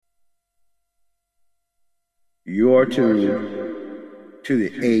You're tuned to the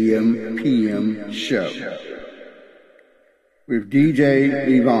AM PM show with DJ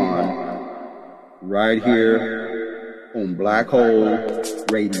Levon right here on Black Hole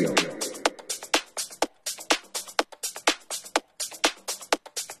Radio.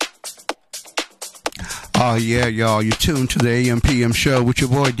 Oh yeah, y'all, you're tuned to the AM PM show with your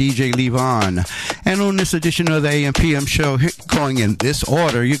boy DJ Levon. And on this edition of the AM PM show, going in this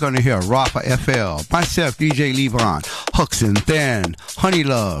order, you're going to hear Rafa FL, myself, DJ Levon, Hooks and Thin, Honey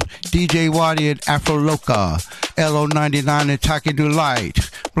Love, DJ Waddy and Afro Loca, LO99 and Taki Do Light,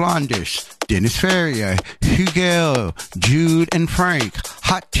 Blondish, Dennis Ferrier, Hugel, Jude and Frank,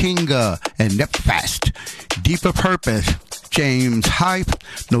 Hot Tinga and Nepfast, Deeper Purpose, James Hype,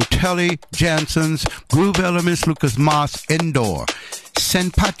 Notelli, Jansons, Groove Elements, Lucas Moss, Indoor,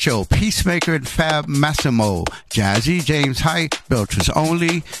 Senpacho, Peacemaker and Fab Massimo, Jazzy, James Hype, Belters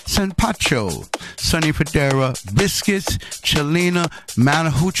Only, Senpacho, Sonny Federa, Biscuits, Chelina,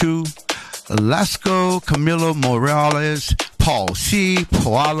 Manahuchu, Lasco, Camilo Morales, Paul C.,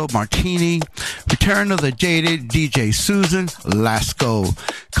 Paolo Martini, Return of the Jaded, DJ Susan, Lasco,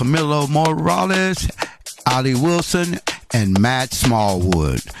 Camilo Morales, Ali Wilson, and Matt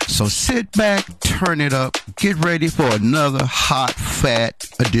Smallwood. So sit back, turn it up, get ready for another hot, fat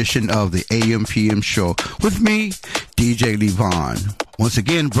edition of the AM PM show with me, DJ Levon. Once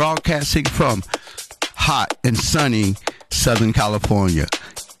again, broadcasting from hot and sunny Southern California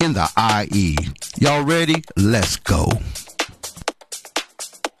in the IE. Y'all ready? Let's go.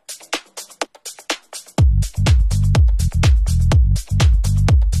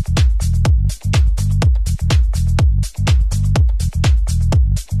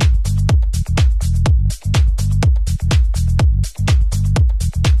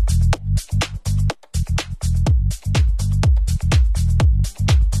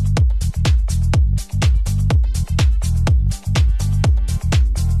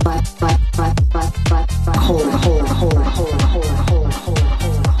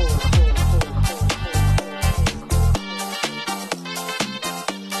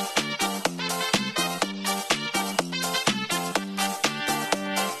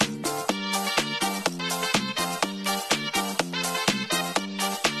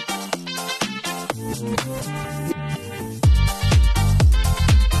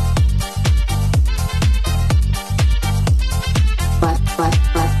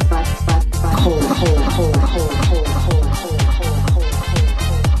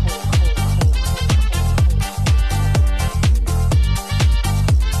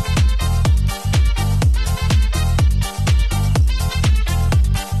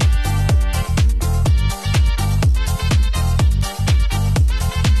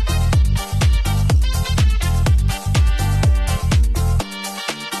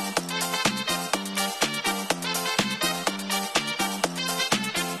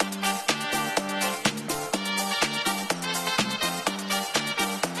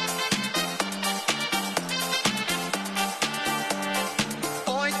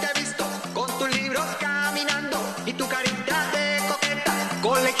 Caminando y tu carita de coqueta,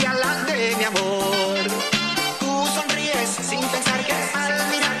 colegiala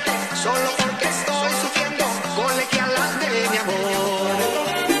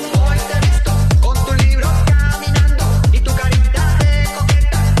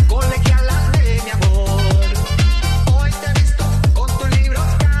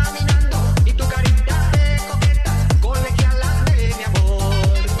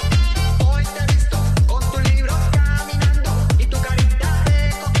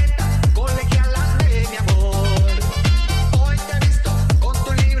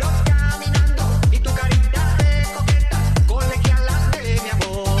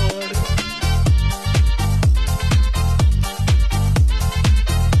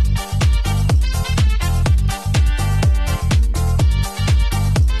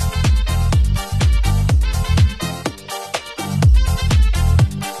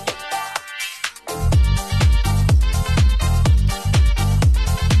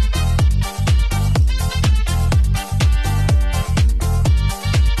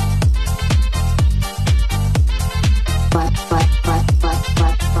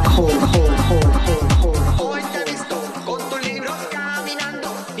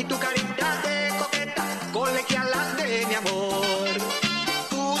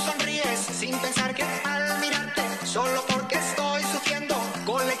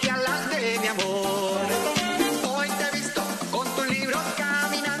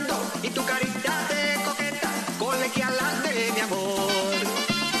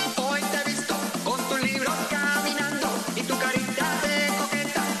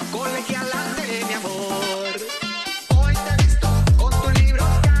de mi amor.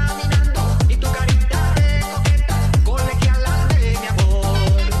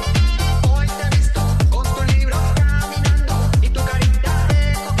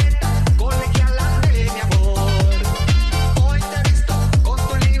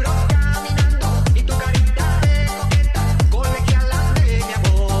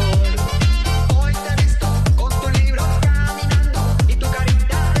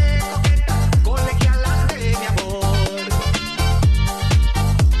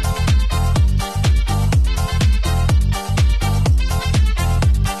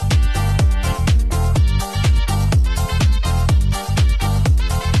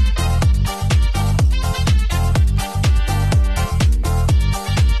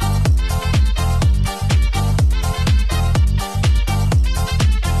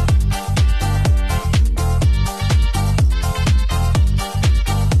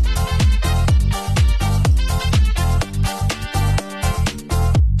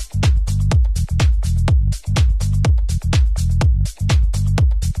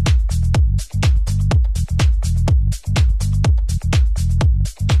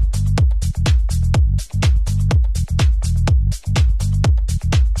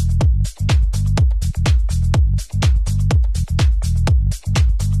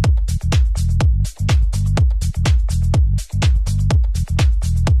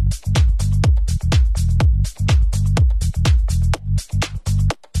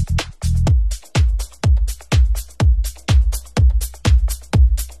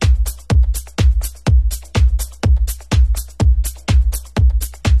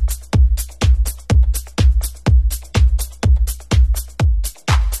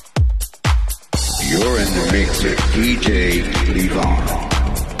 mix with DJ Levon.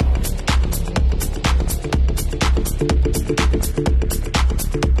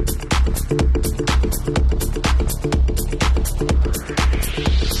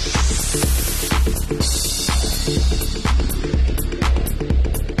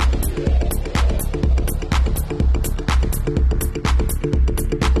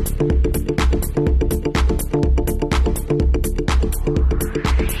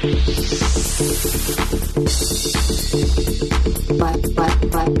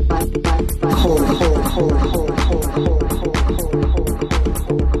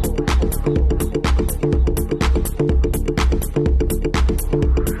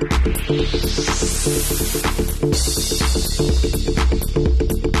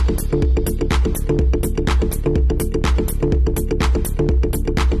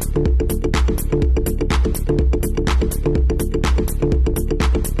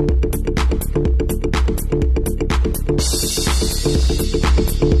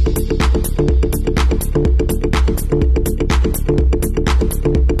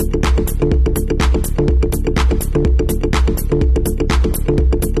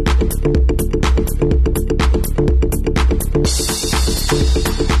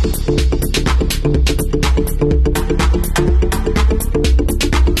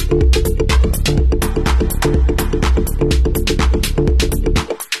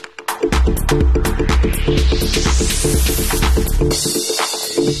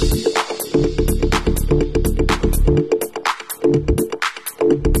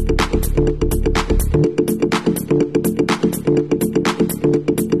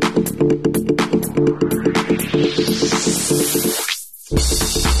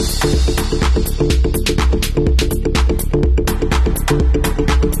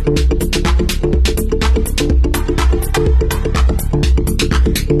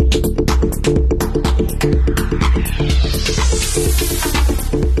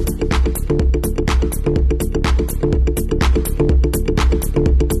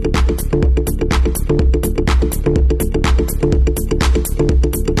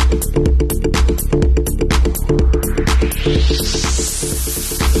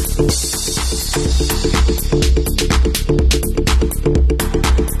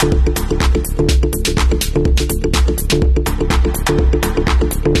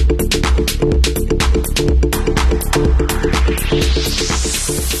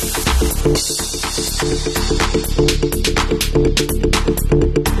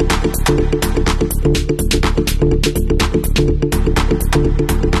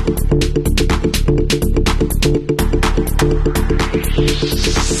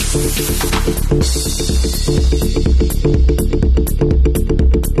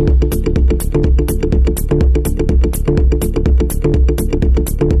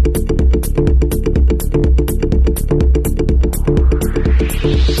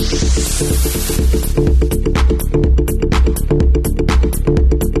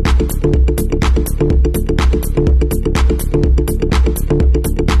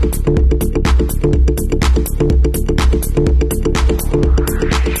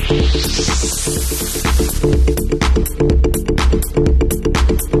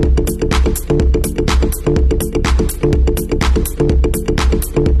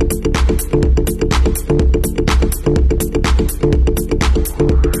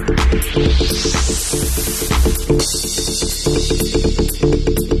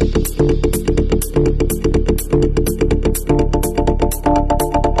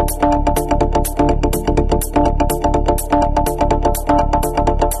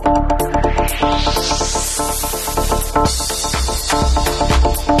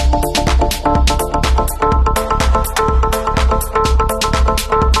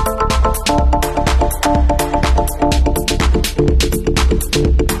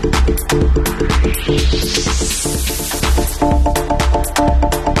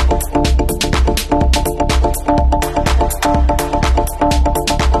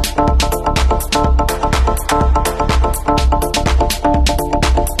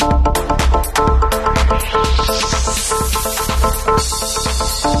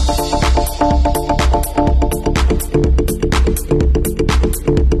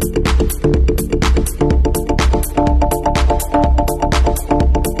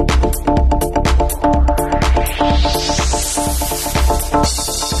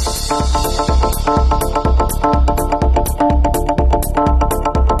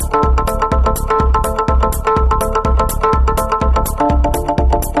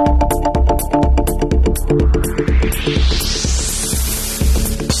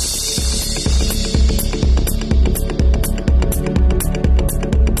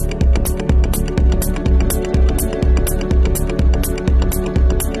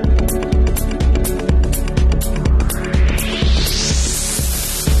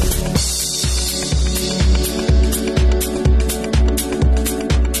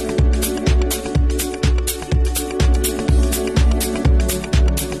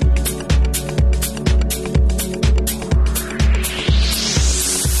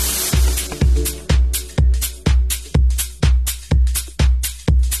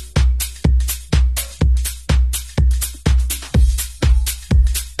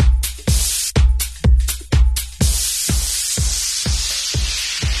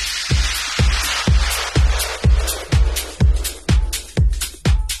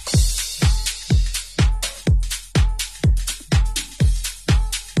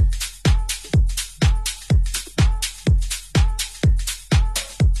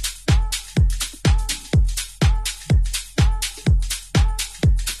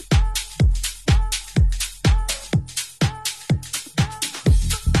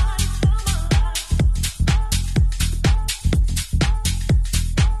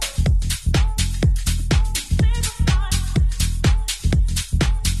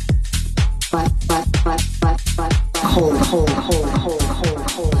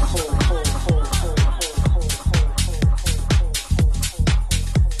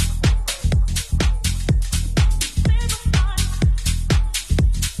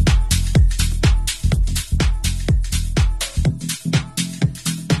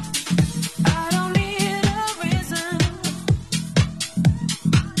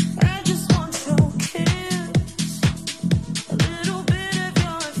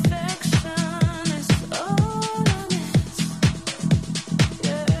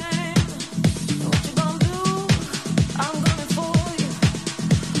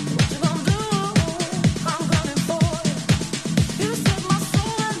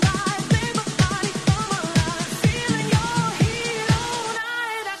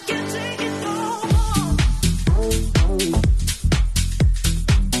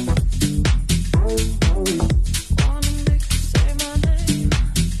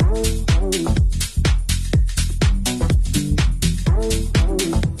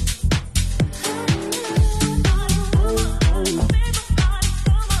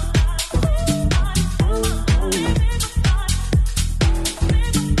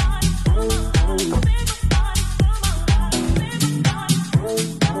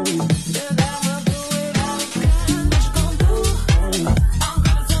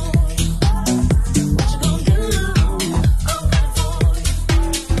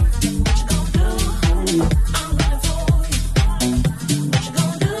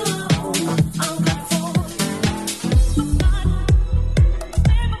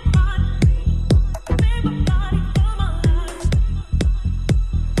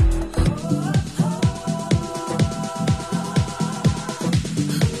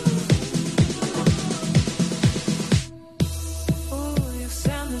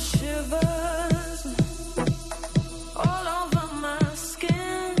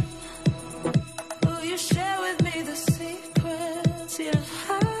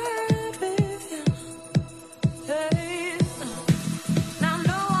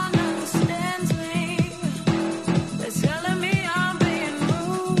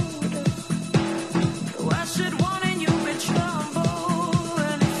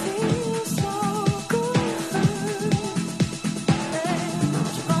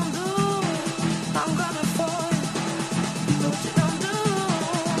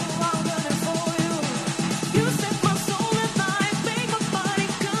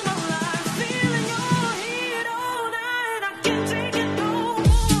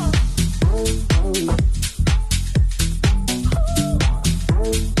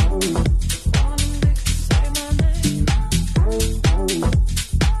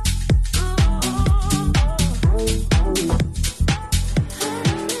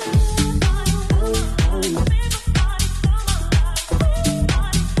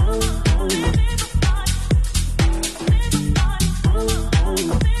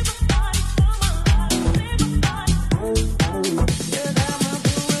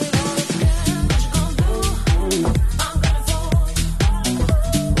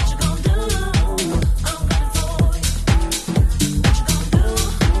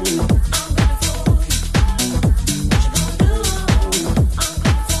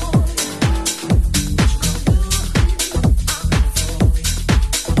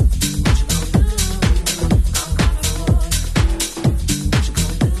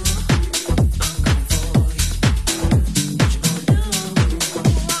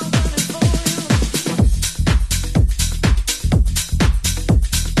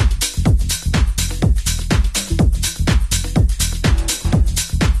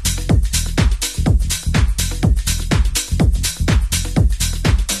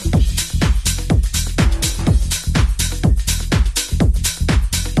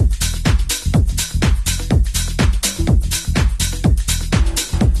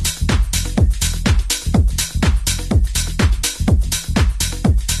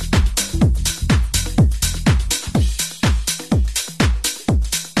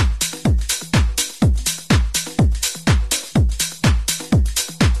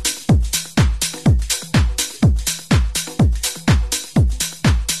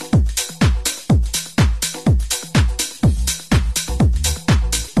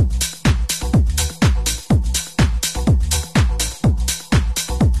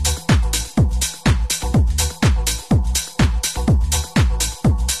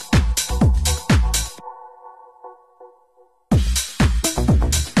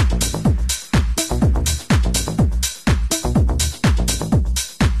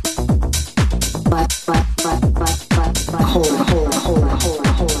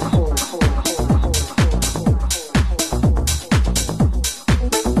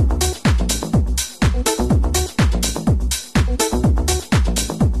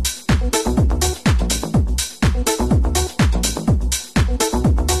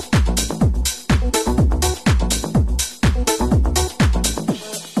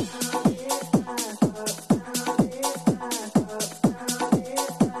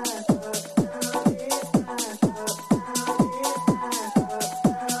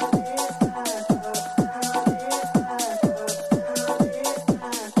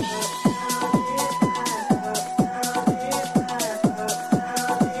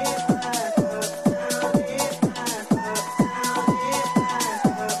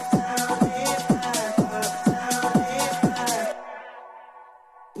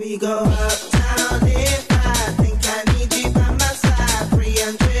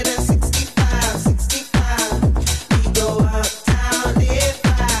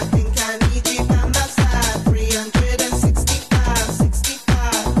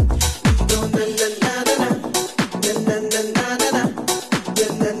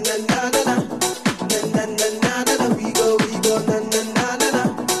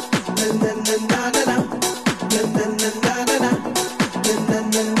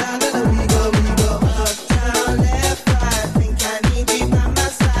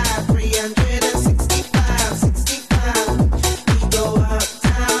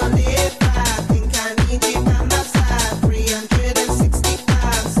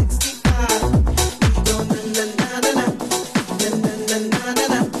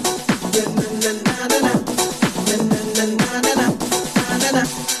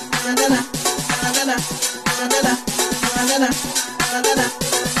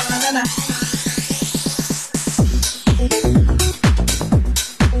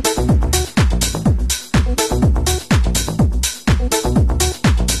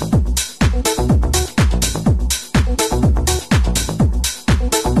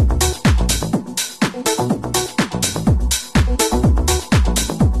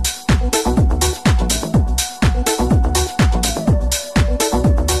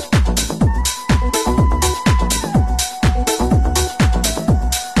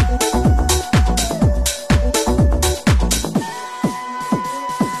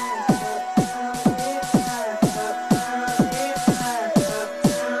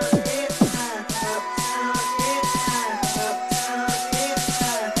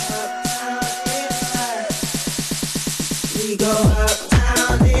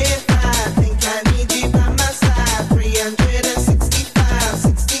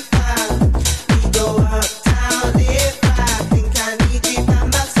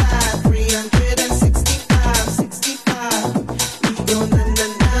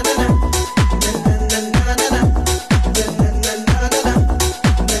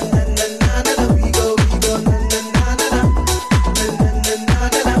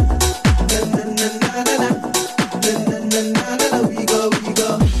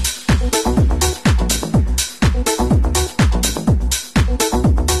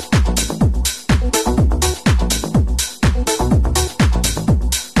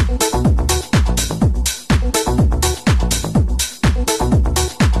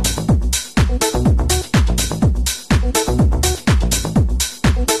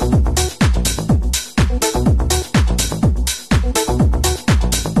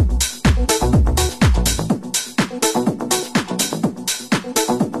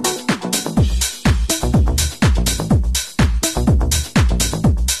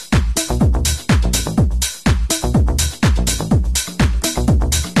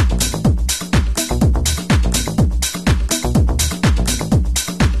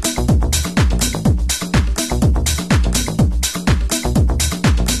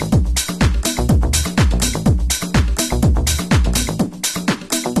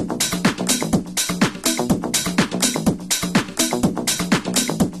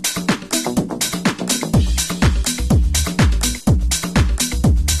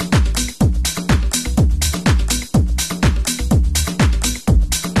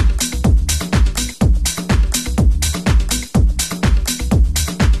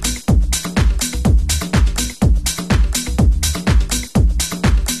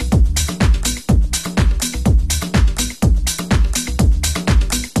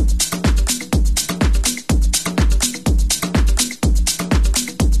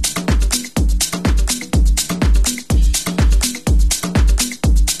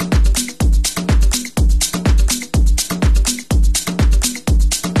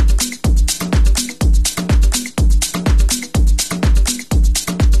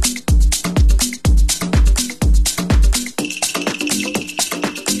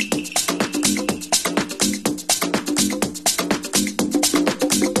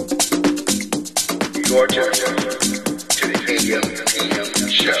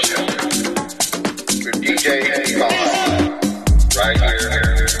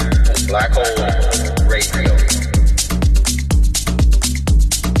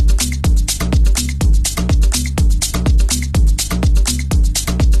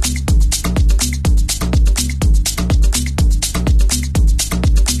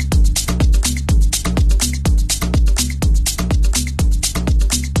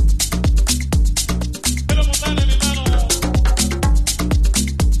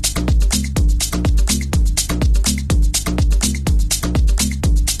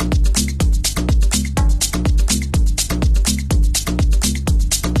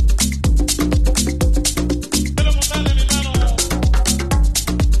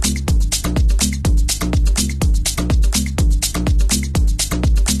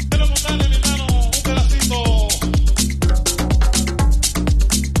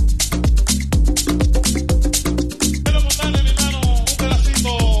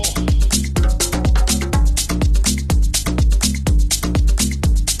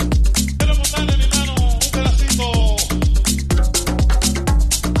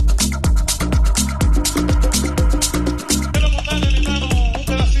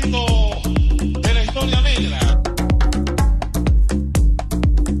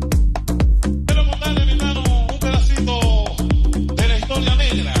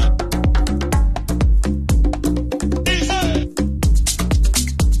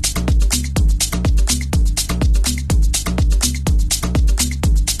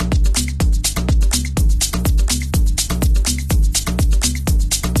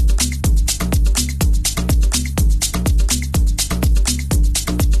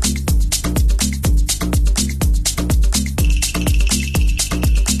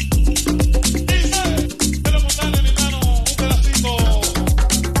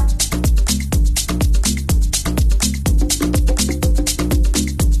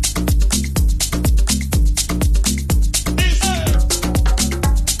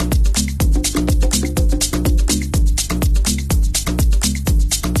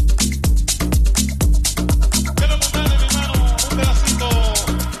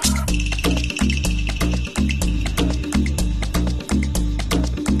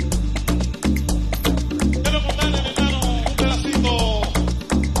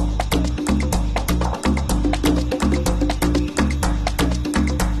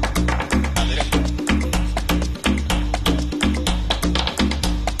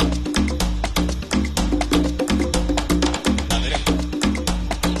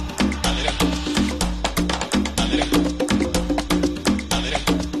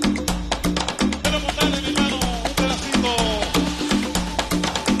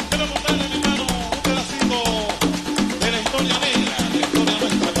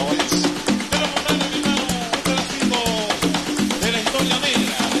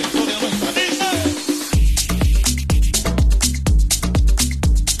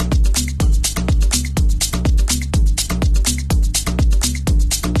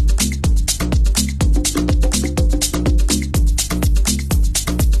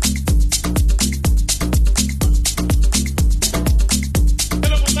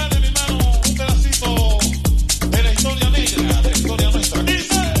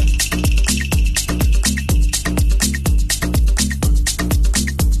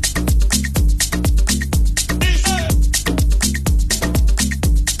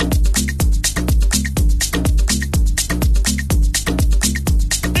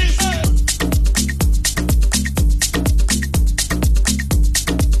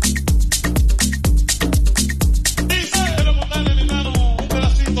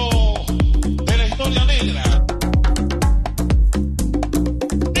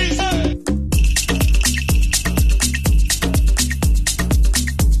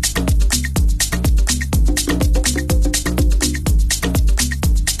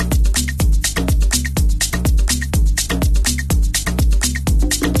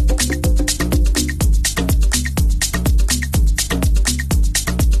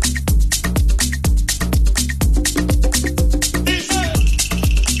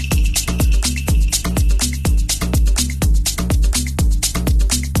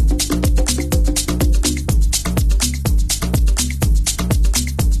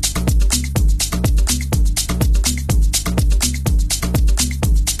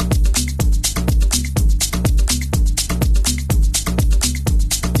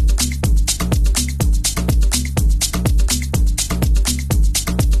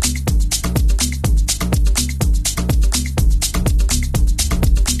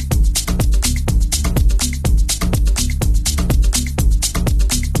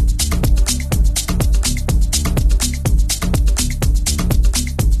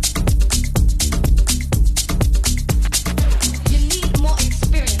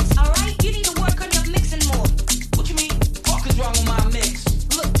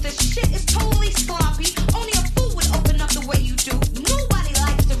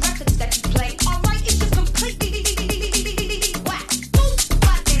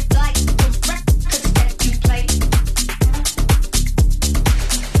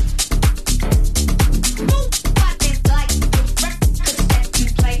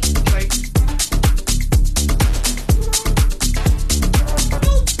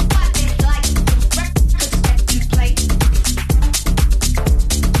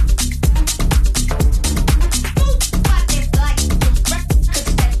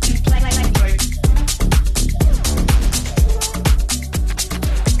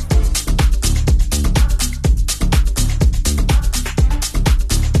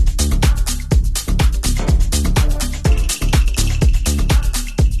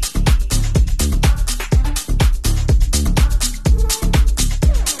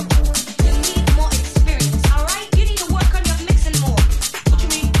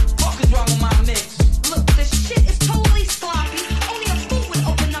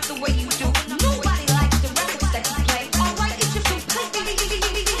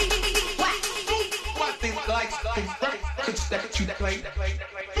 records that you play?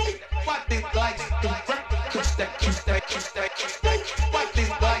 What is like the records that you play? What is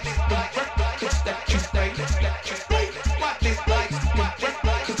like the records that you play? What is like the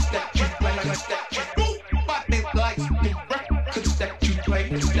records that you play? What is like the records that you play?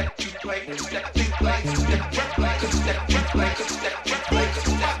 That you play? That is like the records that you play? That you play?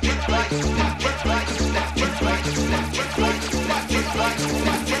 What is like the records that you play? That you play? What is like the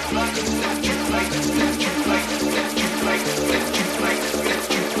records that you play? That you play? That you play? That you play? That you play?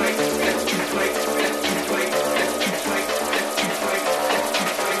 That you play? That you play? That you play? That you play? That you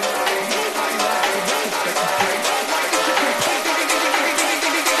play? I like the records that you play. Why did you play?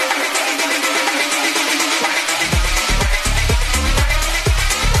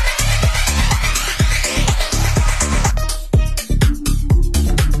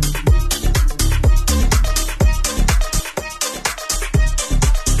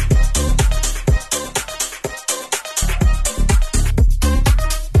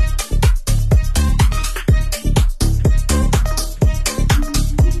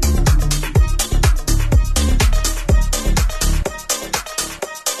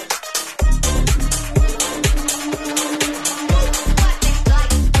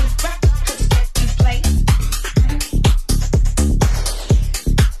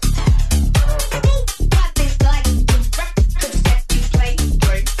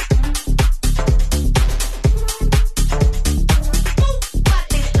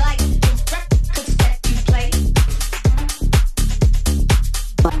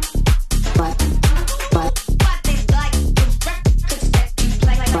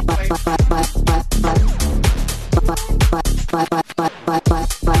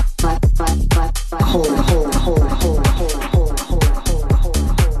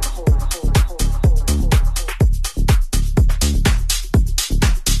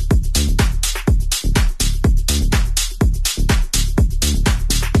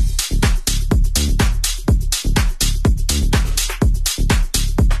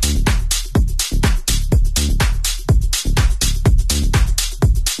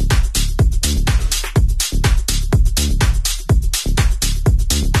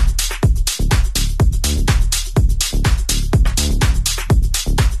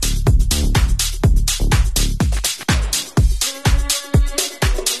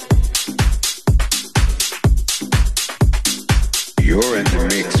 You're in the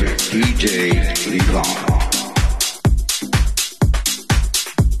mix with DJ Levon.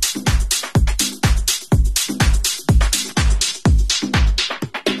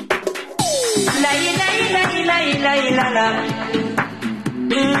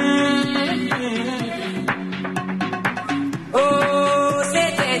 Oh,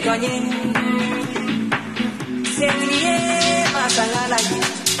 c'était gagné. C'est lié, ma salala.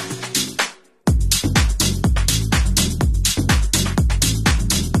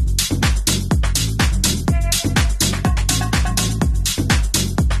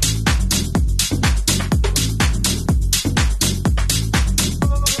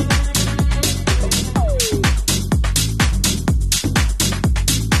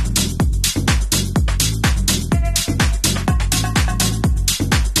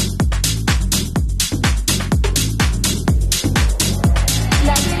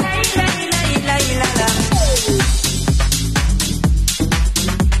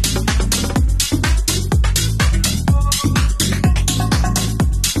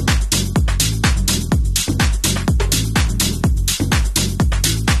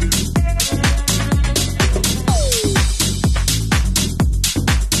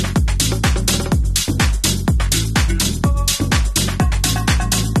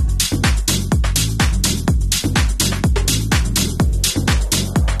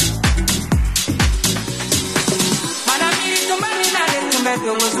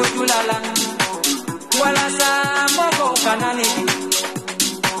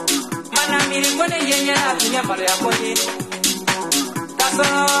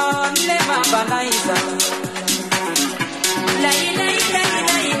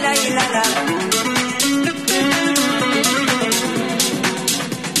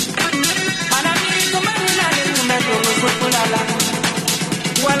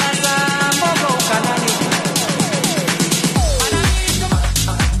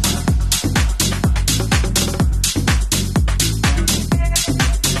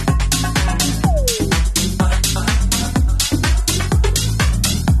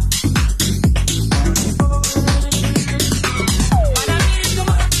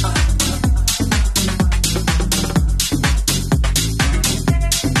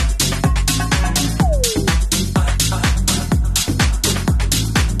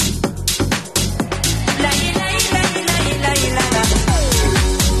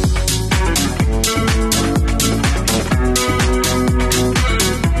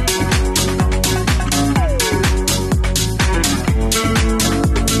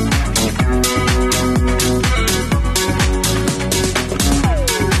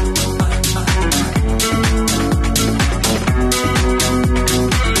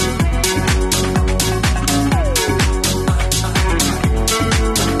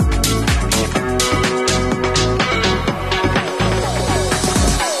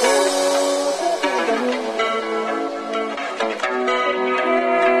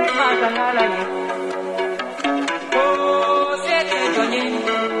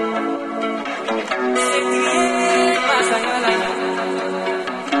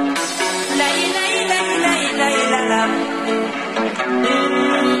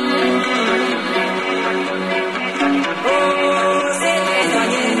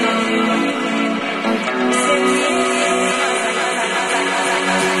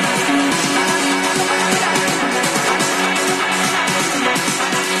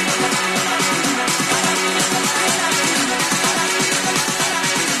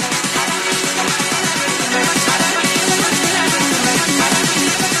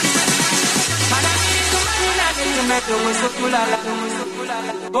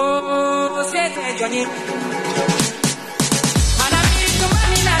 Oh, siete giorni. Manami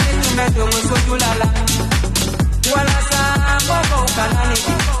tumani na netume domo sojulala. Wala sa bobo kanani.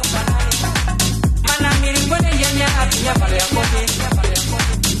 Manami ngone yenya atinya pale akote.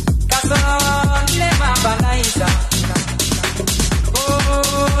 Kaso le mamba na isa.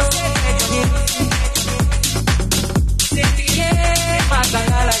 Oh, siete giorni. Siete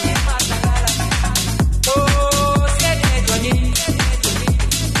matangala ye. Oh, siete giorni.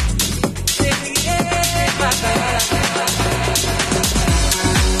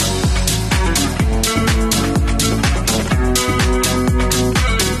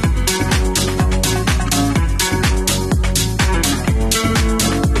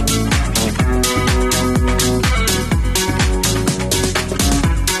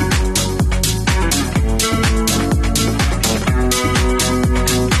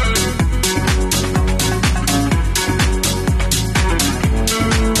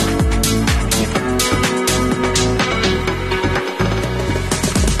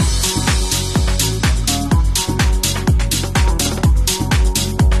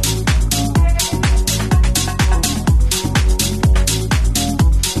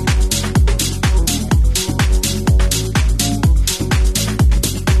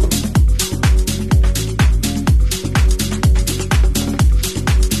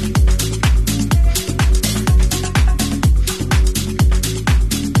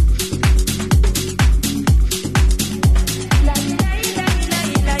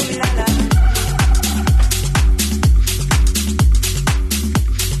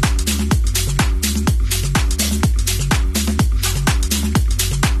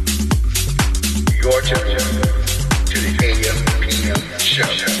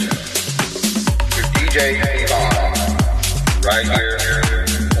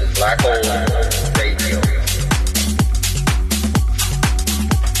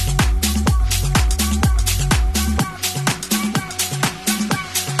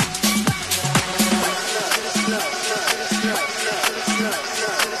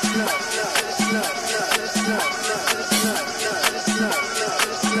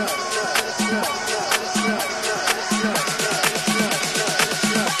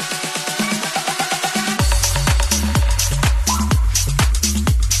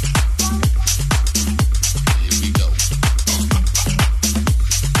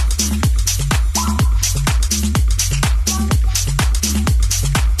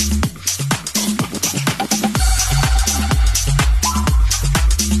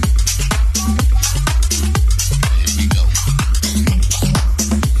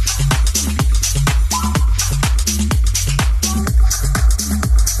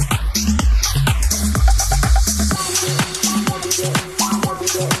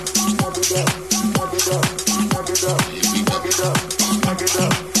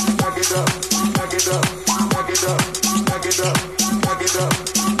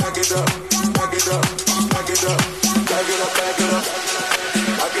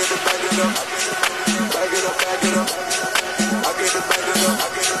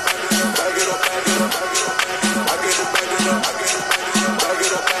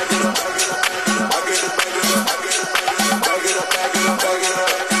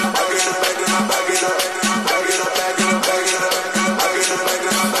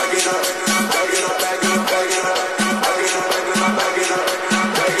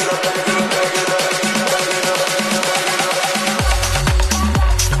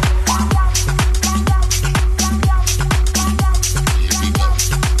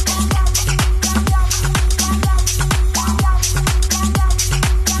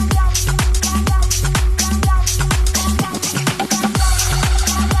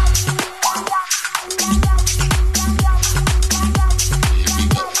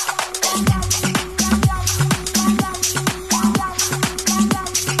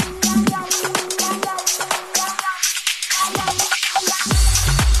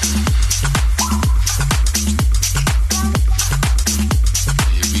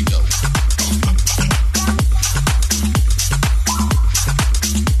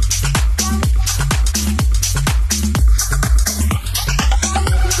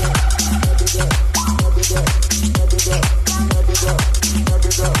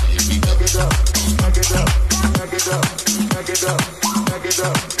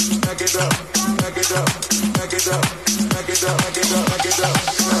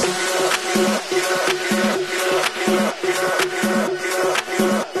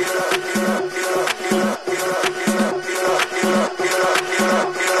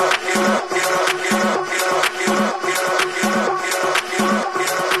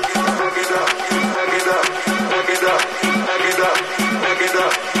 Back it up.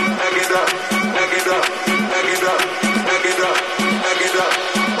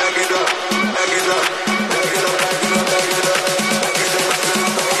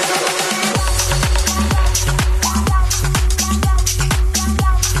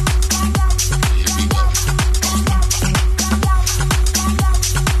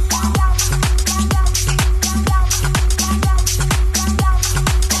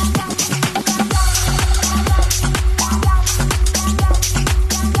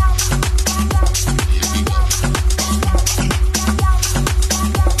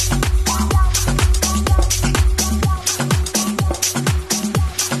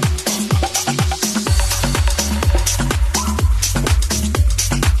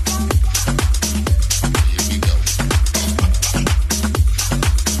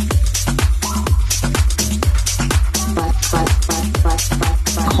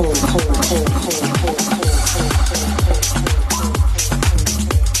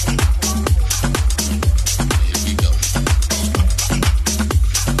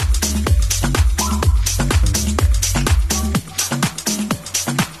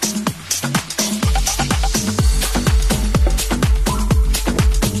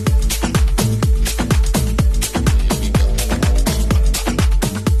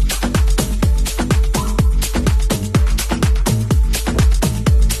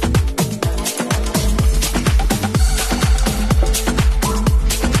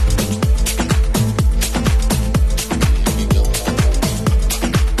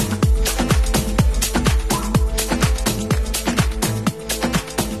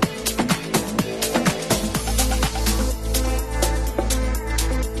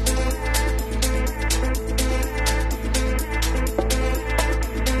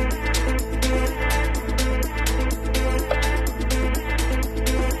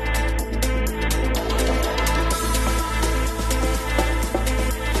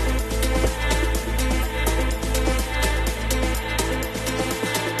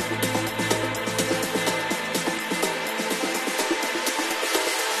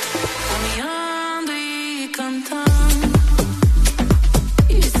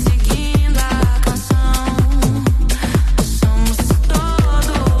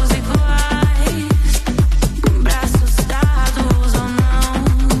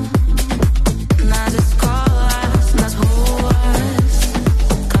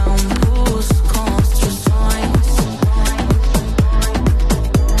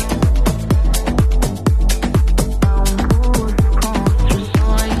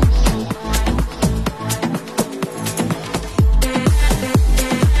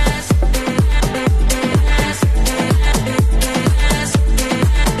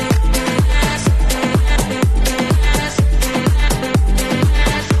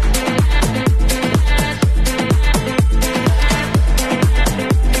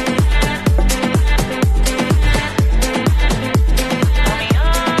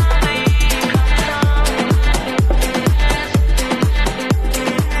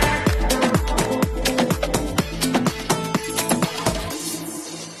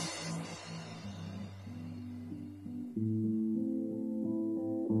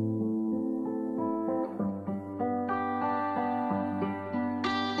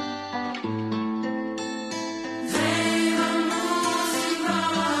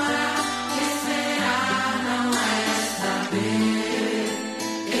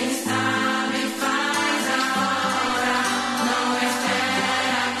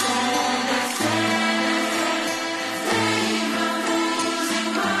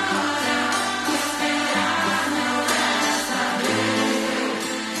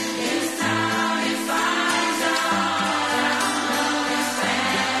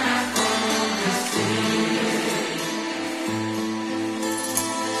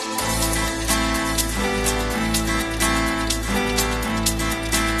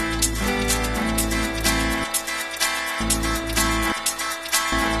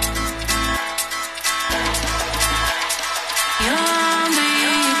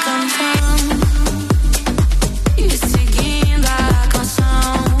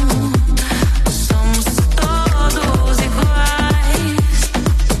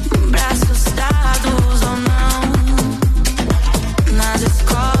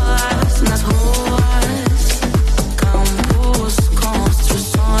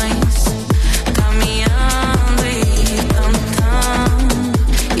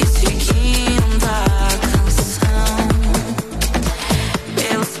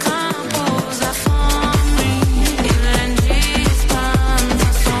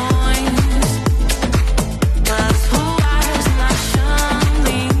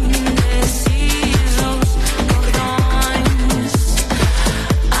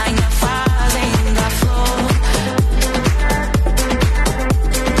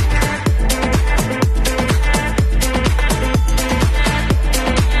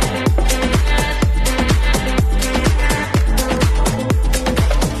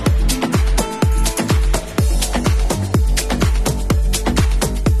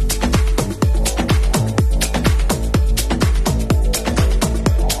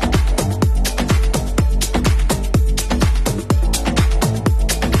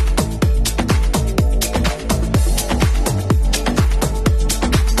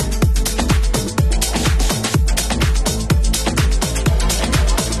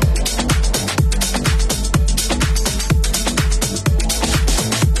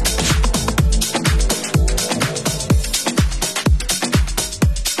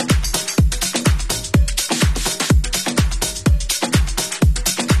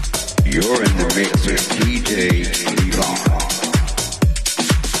 You're in the mix with DJ Levon.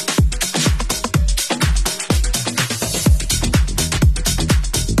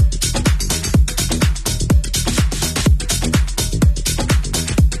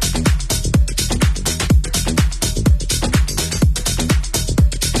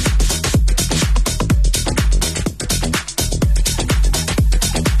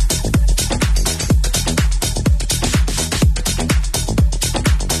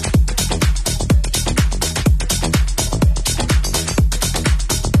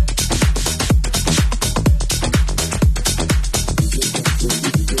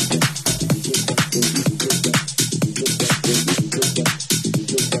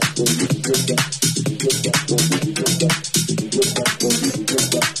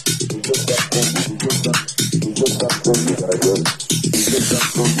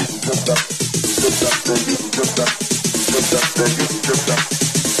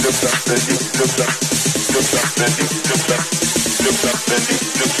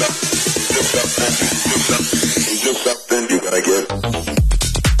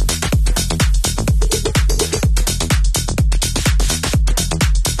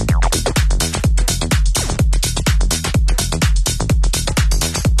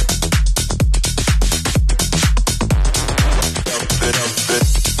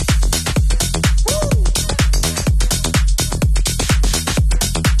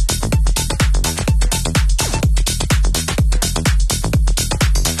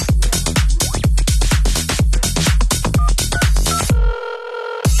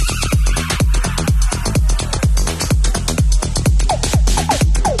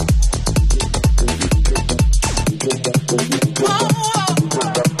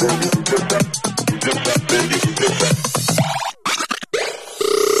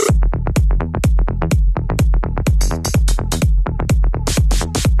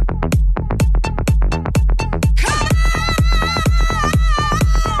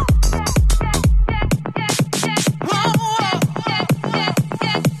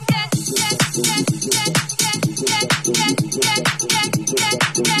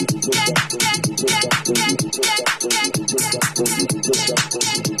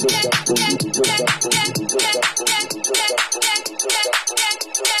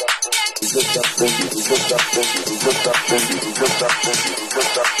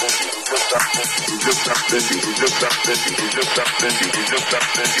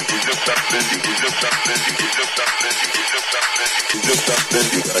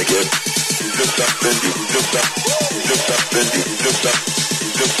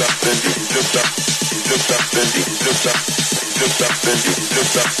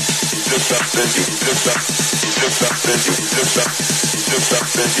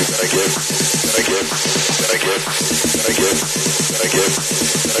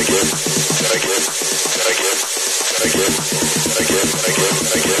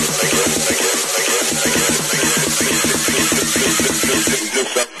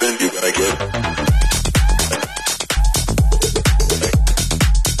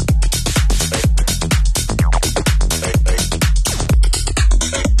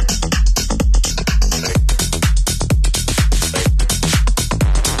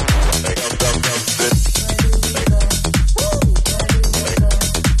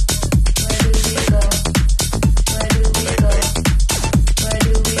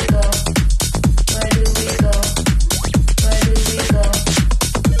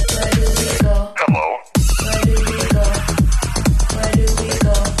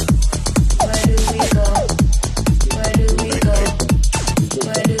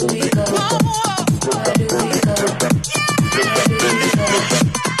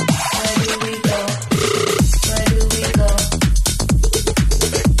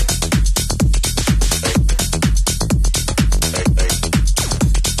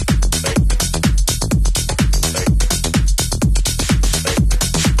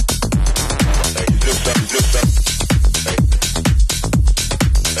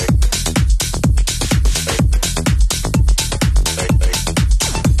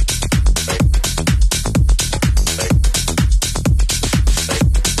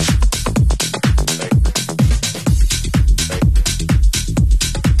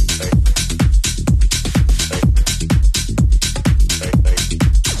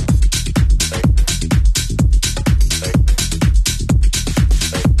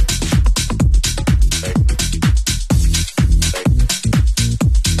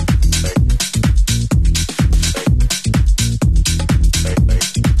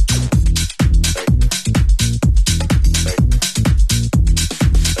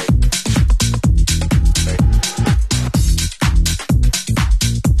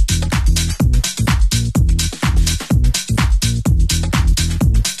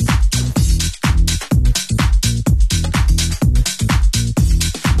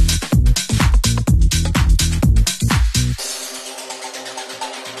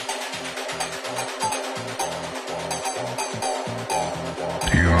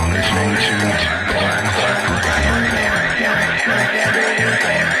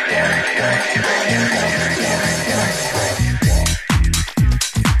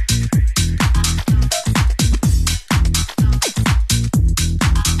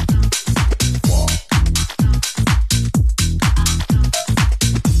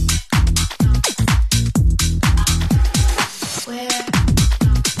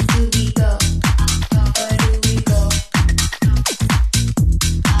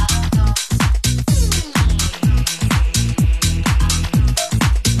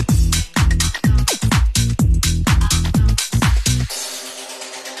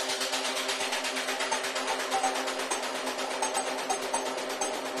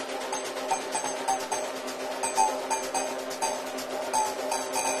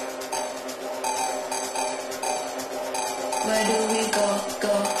 Where do we go,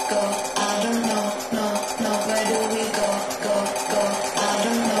 go, go? I don't know, no, no. Where do we go, go, go? I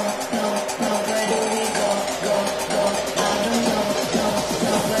don't know, no, no. Where do we go, go, go? I don't know, no,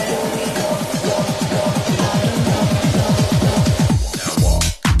 no. Where do we go, go, go? I don't know, no, no. Now walk.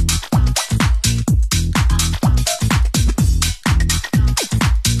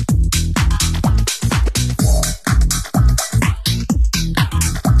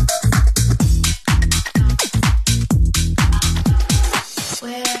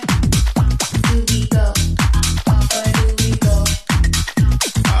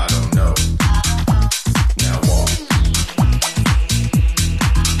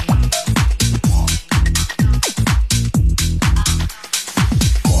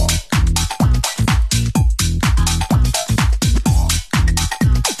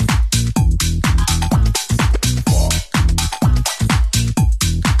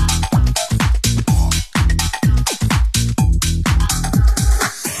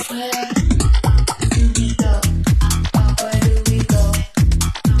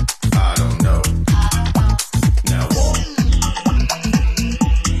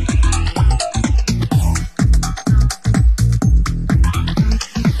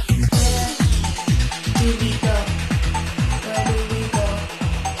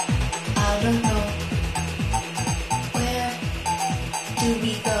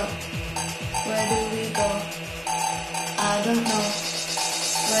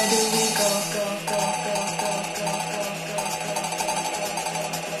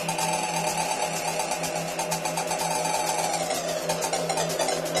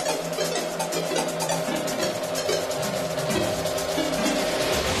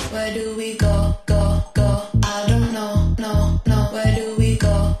 Where do we go, go, go? I don't know, no, no. Where do we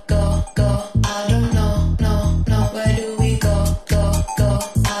go, go, go? I don't know, no, no. Where do we go, go, go?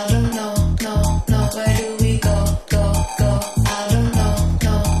 I don't know, no, no. Where do we go, go, go? I don't know,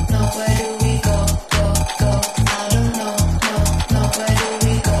 no, no. Where do we go?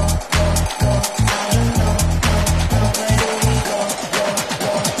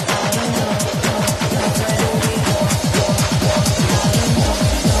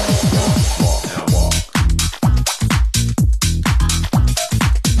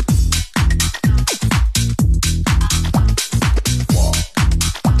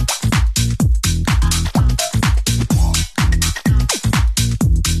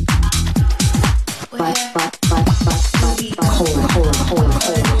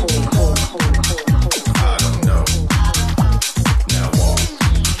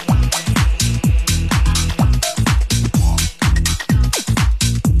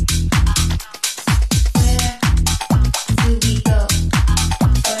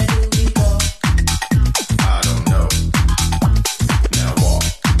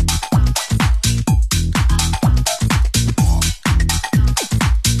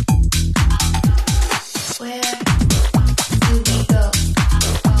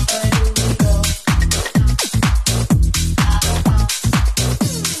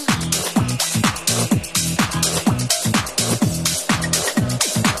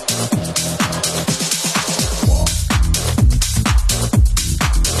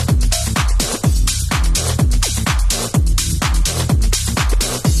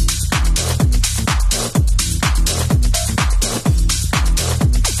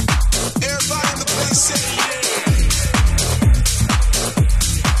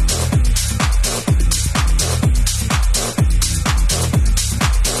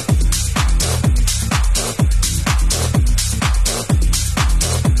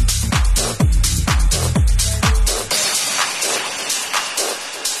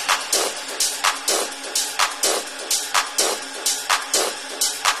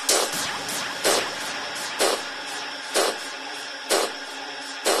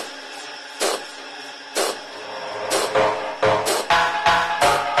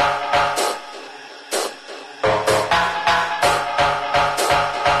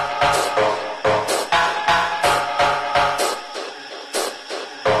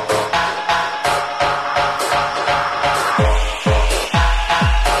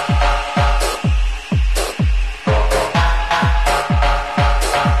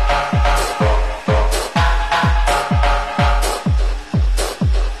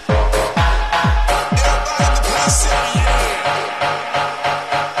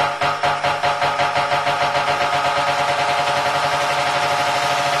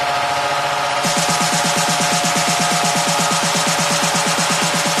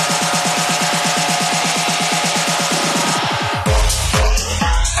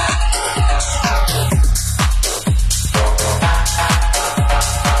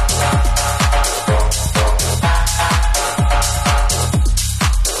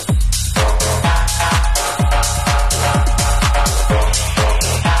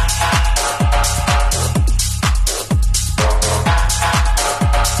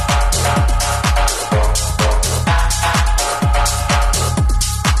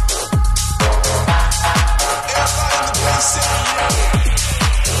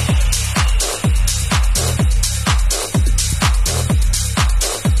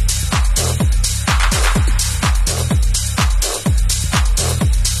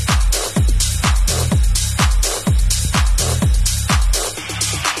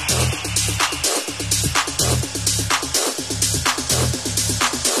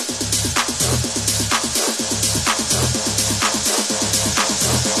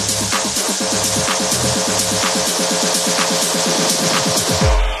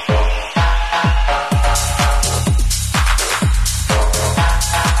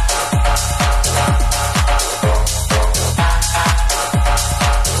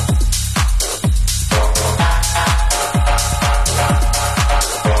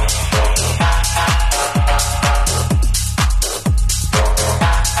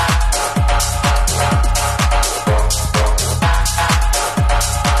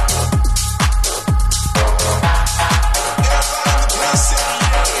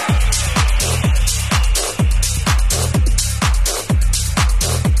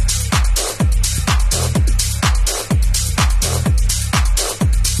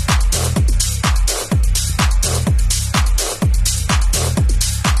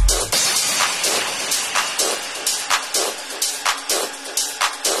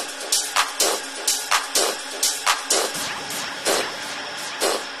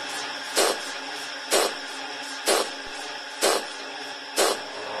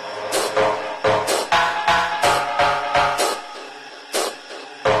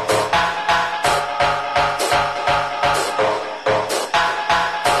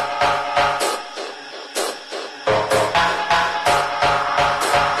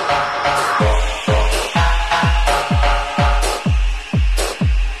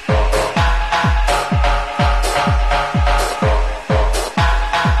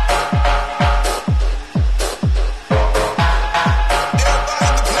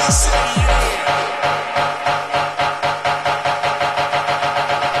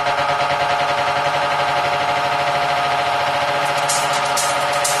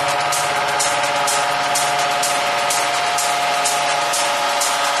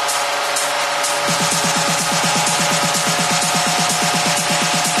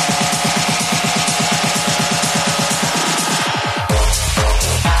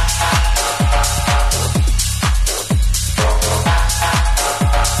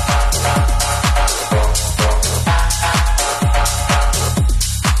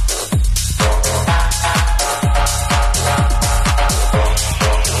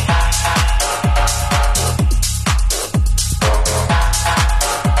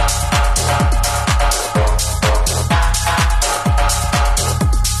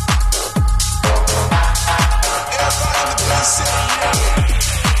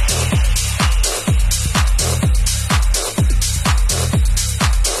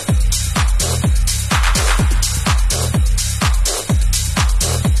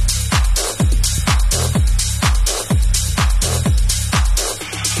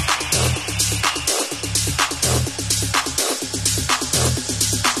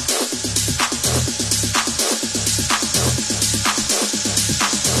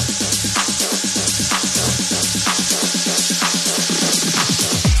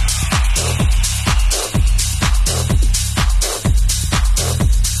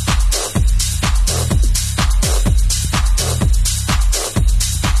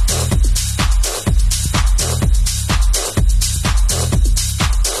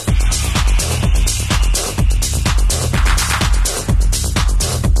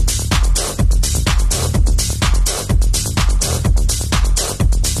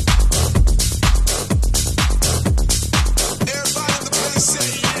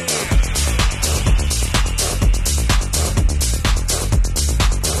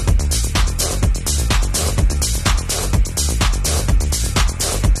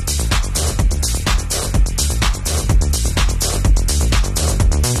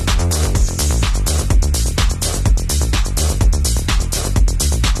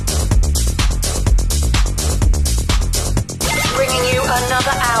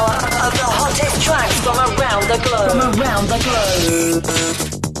 hour of the hottest tracks from around the globe. From around the globe.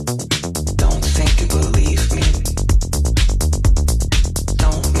 Don't think you believe me.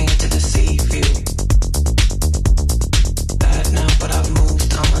 Don't mean to deceive you. Bad now, but I've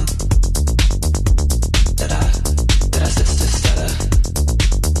moved on. Did I sister Stella?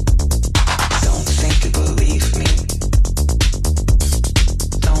 Don't think you believe me.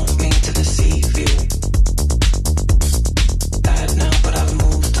 Don't mean to deceive you. Bad now, but I've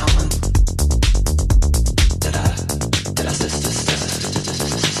moved on. Did I sister Stella?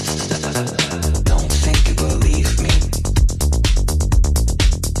 Don't think you believe me.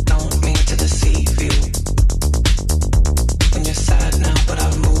 Don't mean to deceive you. When you're sad now, but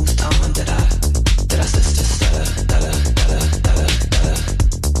I've moved on. Did I sister Stella?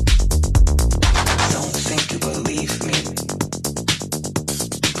 Don't think you believe me,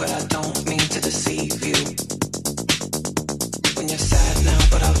 but I don't mean to deceive you. When you're sad now,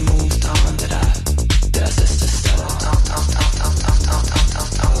 but I've moved on. Did I sister Stella?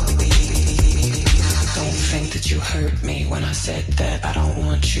 Don't think that you hurt me when I said that I don't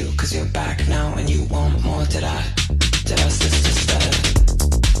want you, 'cause you're back now and you want more. Did I sister Stella?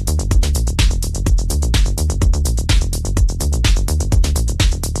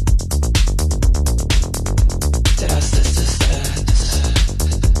 Did I sister Stella?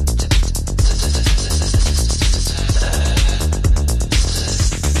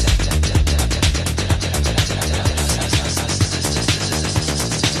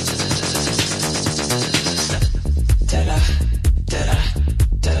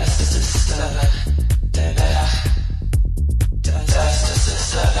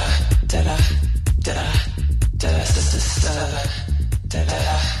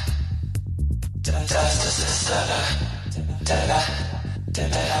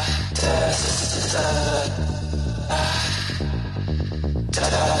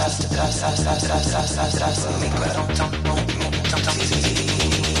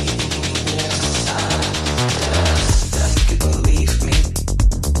 You believe me,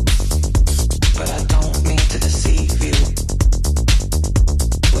 but I don't mean to deceive you.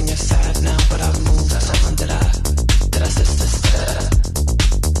 When you're sad now, but I've moved on. Did I sister Stella?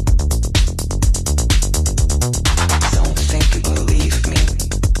 Don't think you believe me,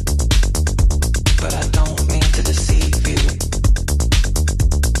 but I don't mean to deceive you.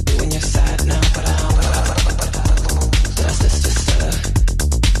 When you're sad now, but did I sister Stella?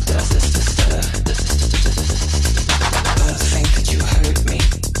 Did I sister Stella? Don't think that you hurt me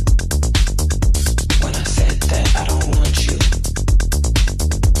when I said that I don't want you,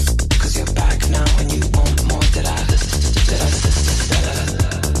 'cause you're back now and you want more. Did I sister Stella?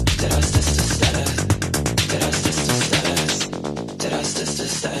 Did I sister Stella? Did I sister Stella? Did I sister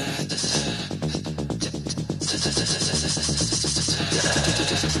Stella?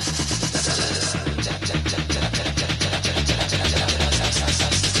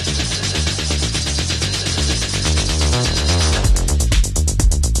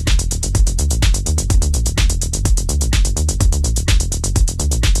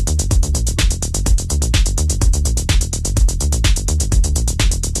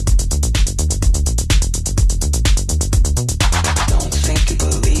 Don't think you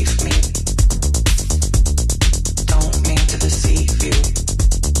believe me. Don't mean to deceive you.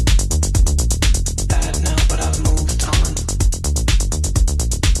 Bad now, but I've moved on.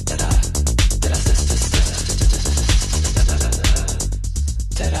 Did I sister Stella?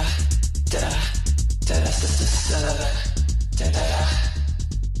 Did I sister Stella?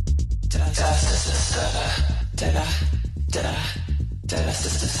 Did I sister Stella? Did I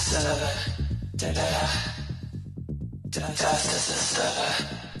sister Stella?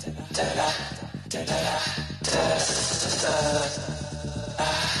 Did I sister Stella?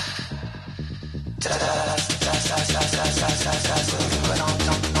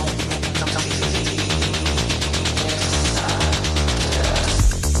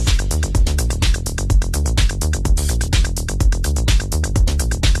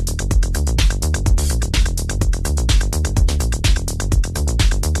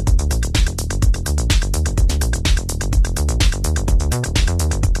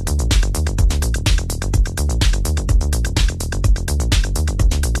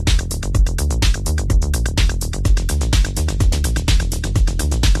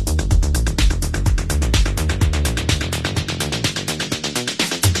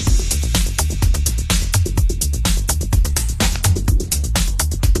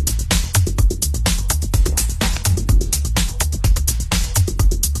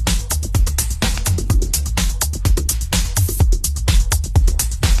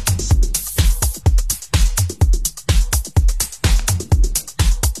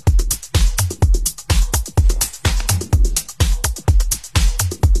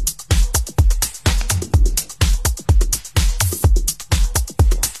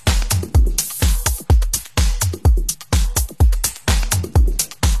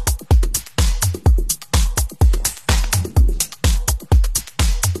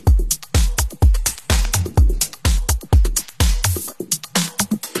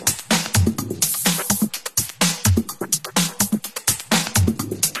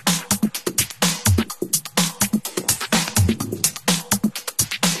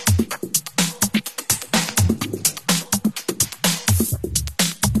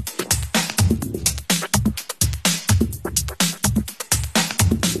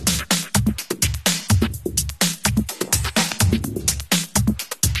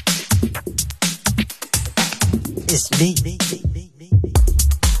 me.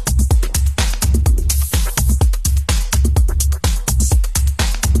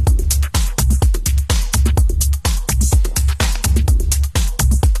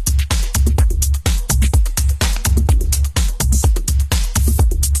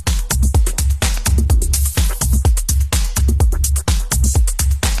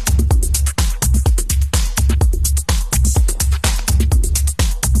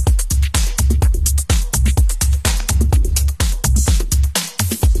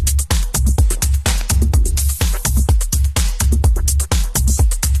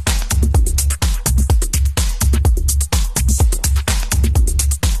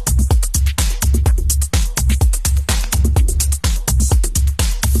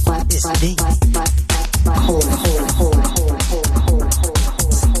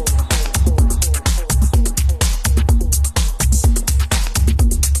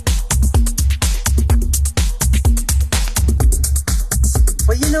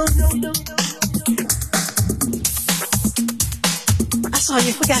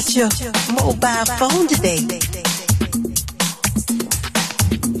 Your mobile phone today.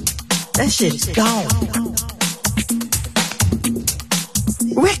 That shit is gone.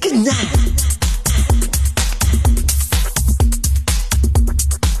 Recognize.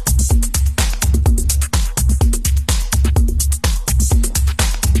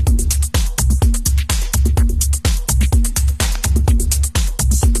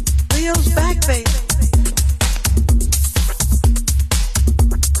 Leo's back, baby.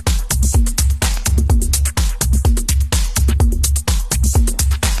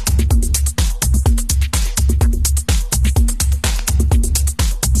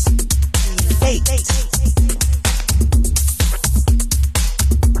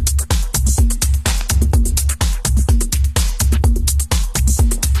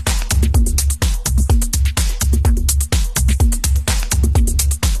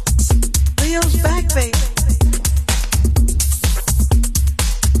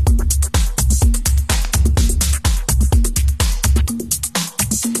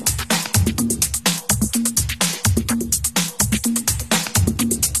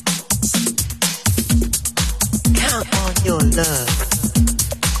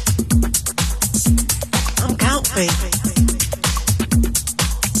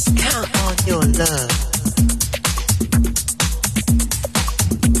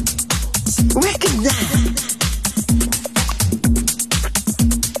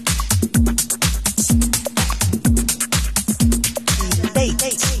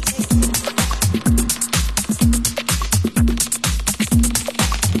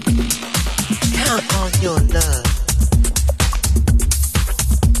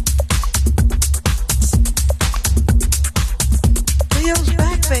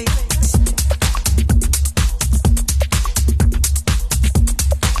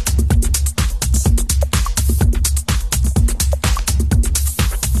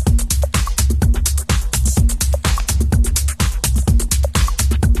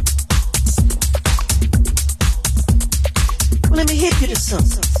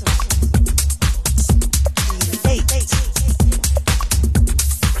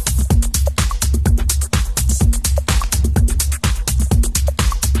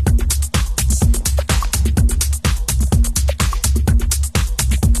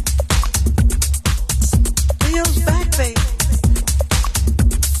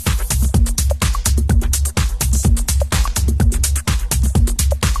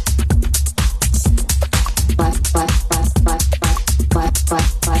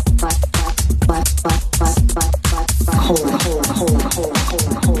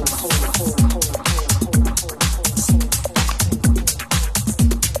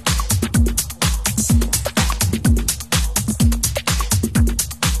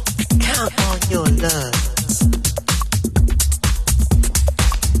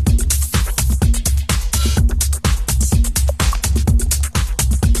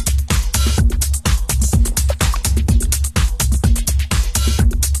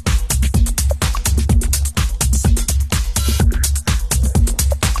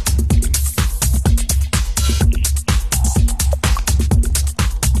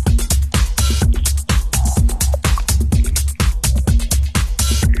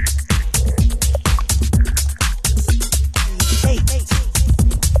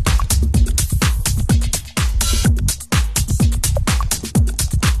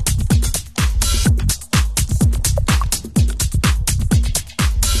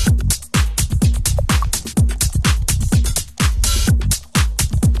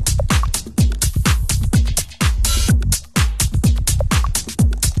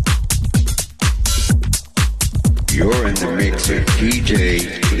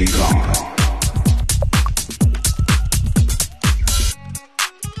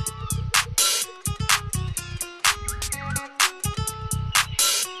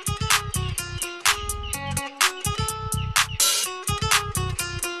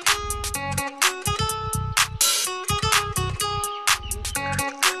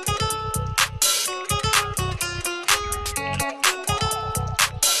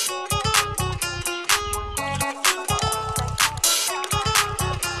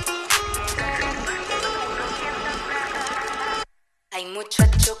 Ay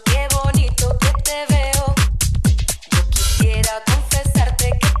muchacho, qué bonito que te veo. Yo quisiera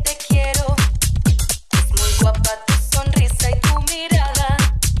confesarte que te quiero. Es muy guapa tu sonrisa y tu mirada.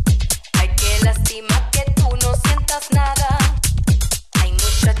 Ay, qué lástima que tú no sientas nada. Ay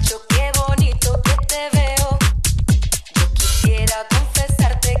muchacho, qué bonito que te veo. Yo quisiera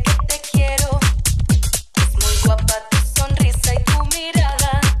confesarte que te quiero. Es muy guapa tu sonrisa y tu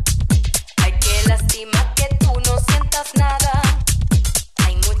mirada. Ay, qué lástima que tú no sientas nada.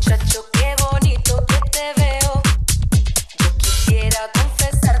 Ay muchacho, qué bonito que te veo. Yo quisiera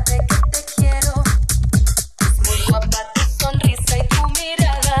confesarte que te quiero. Es muy guapa tu sonrisa y tu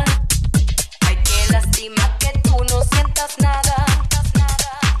mirada. Ay, qué lástima que tú no sientas nada. Ay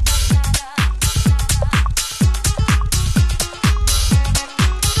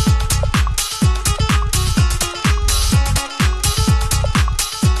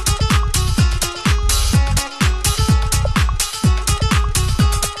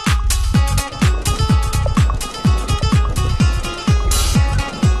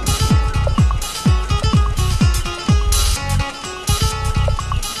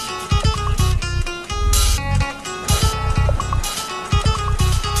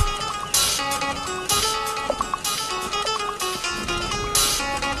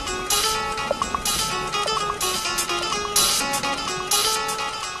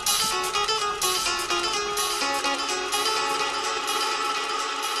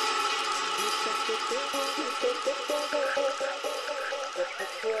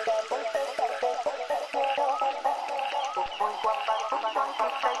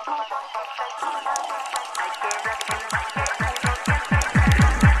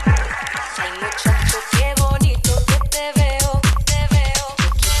muchacho, qué bonito que te veo.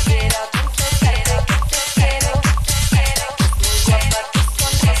 Yo quisiera confesarte que te quiero. Es muy guapa tu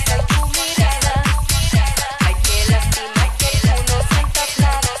sonrisa y tu mirada. Ay, qué lástima que tú no sientas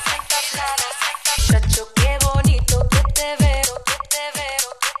nada. Muchacho, qué bonito que te veo.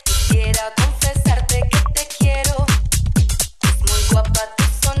 Quisiera confesarte que te quiero. Es muy guapa tu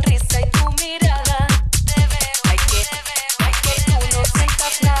sonrisa y tu mirada. Ay, que tú no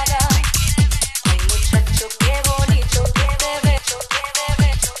sientas nada. Ay, muchacho, qué bonito que te veo.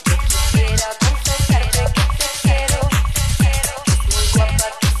 Yo quisiera confesarte que te quiero. Es muy guapa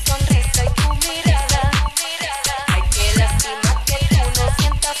tu sonrisa y tu mirada. Ay, qué lástima que tú no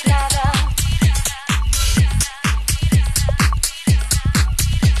sientas nada.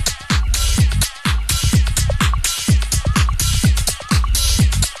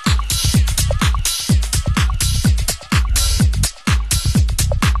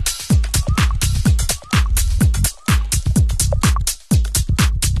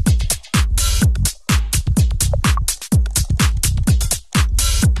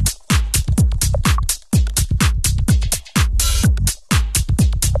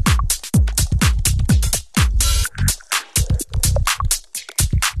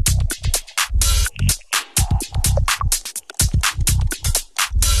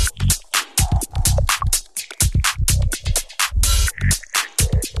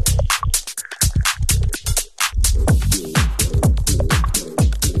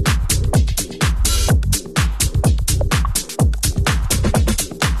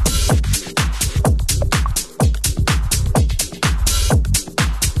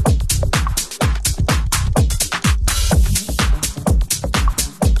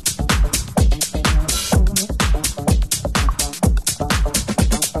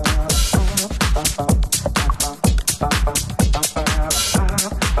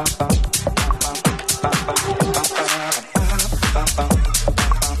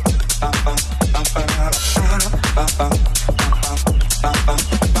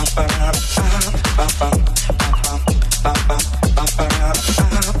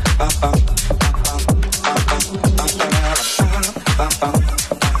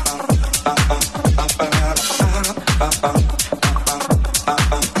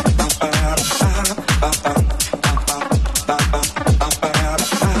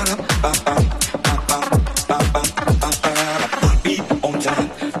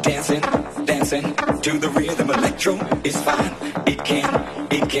 To the rhythm, electro is fine. It can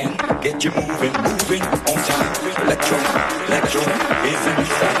get you moving on time. Electro is an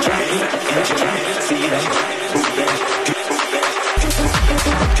inside train. Enjoy, see that moving.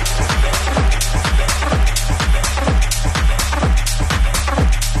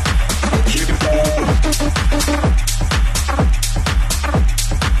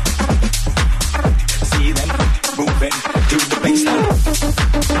 See them moving to the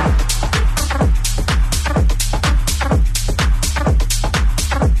baseline.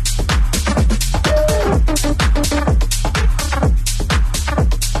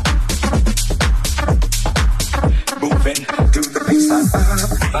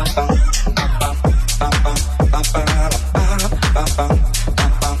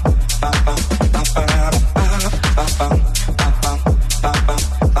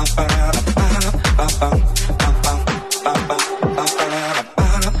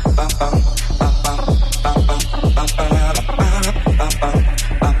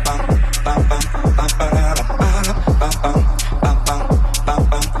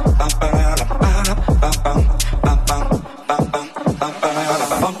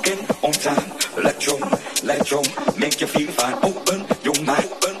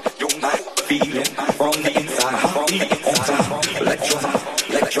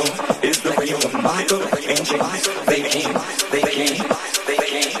 Michael and James. They came.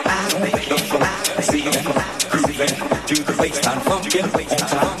 Out on the floor, see them grooving to the baseline, funkin' on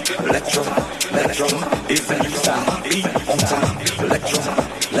time. Electro is the new style. Beat on time.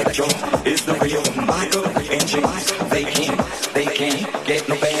 Electro is the real Michael and James. They can't get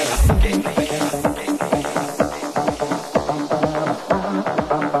no better.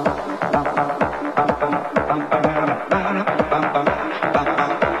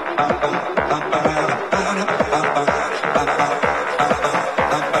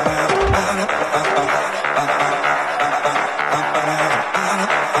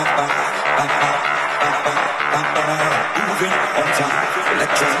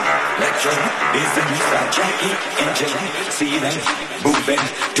 See them moving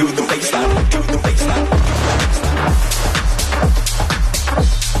to the baseline, to the baseline.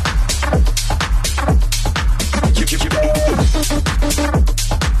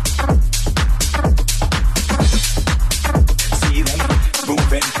 See them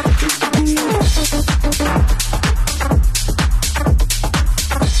moving to the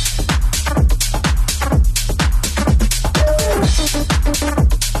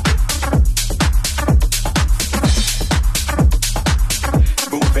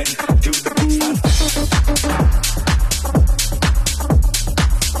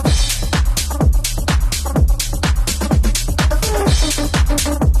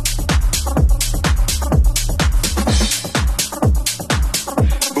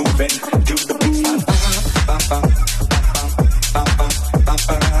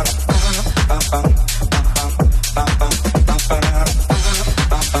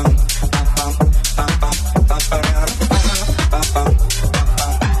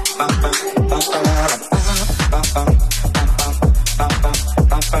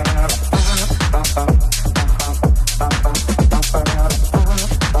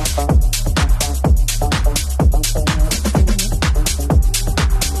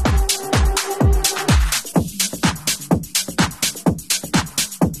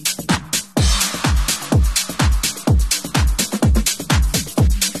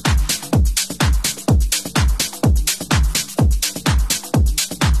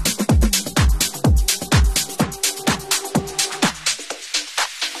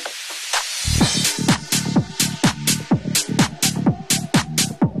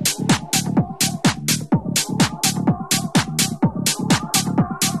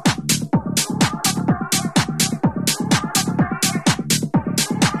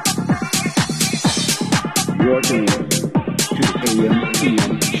You're tuned to the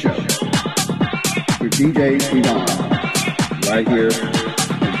AM/PM show with DJ Ivan, right here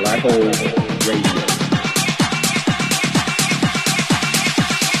on Black Hole Radio.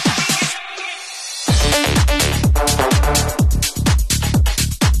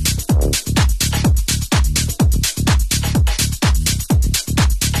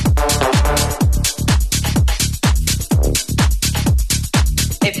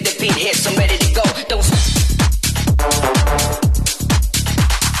 If the beat hits, I'm ready to go. Don't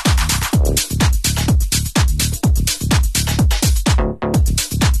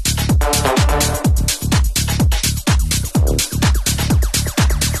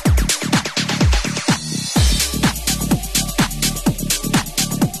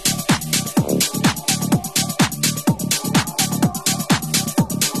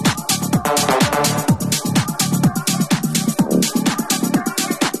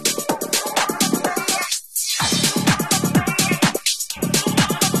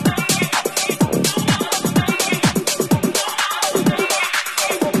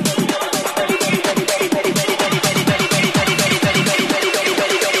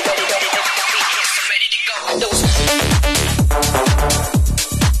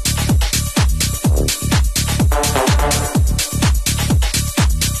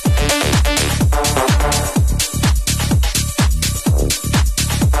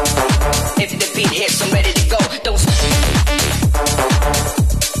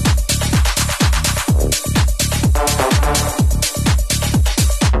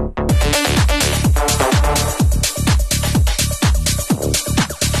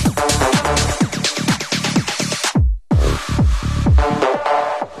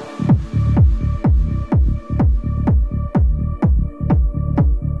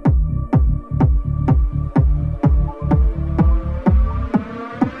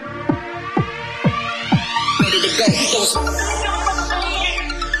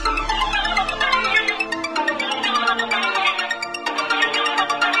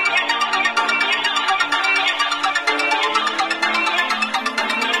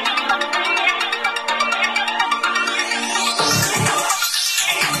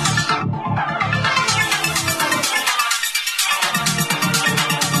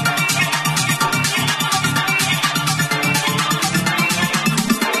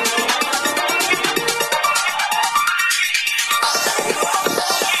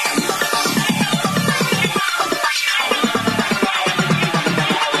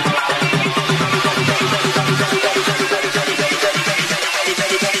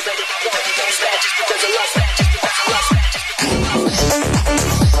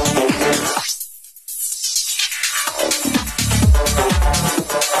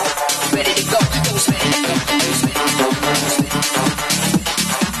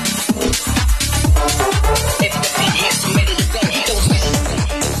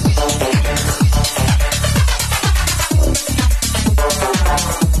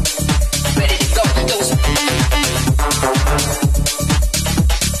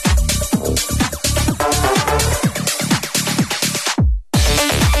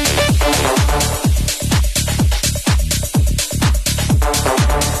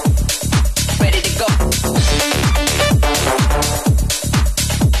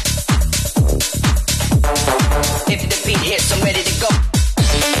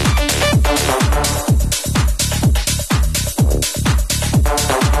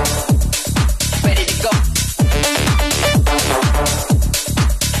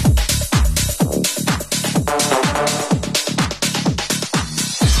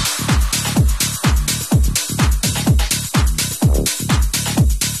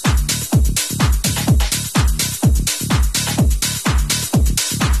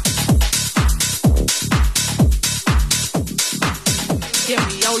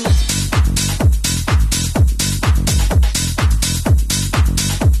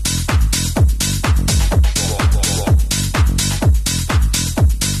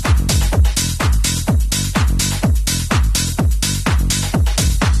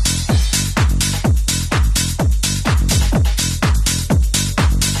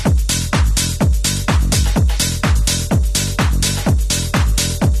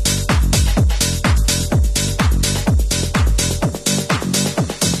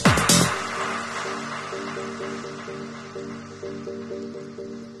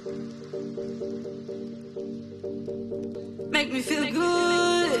Make me feel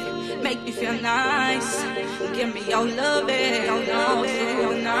good, make me feel nice. Give me your loving all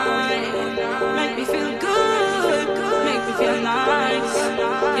through the night. Make me feel good, make me feel nice.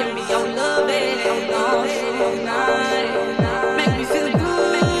 Give me your loving all through the night. Make me feel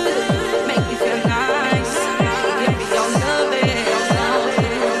good, make me feel nice. Give me your loving all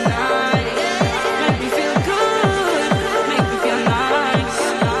through the night. Make me feel good, make me feel nice.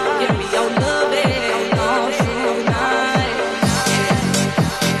 Give me your loving all through the night.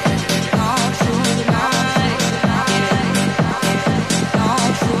 All through the night. All through the night.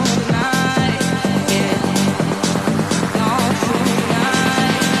 All through the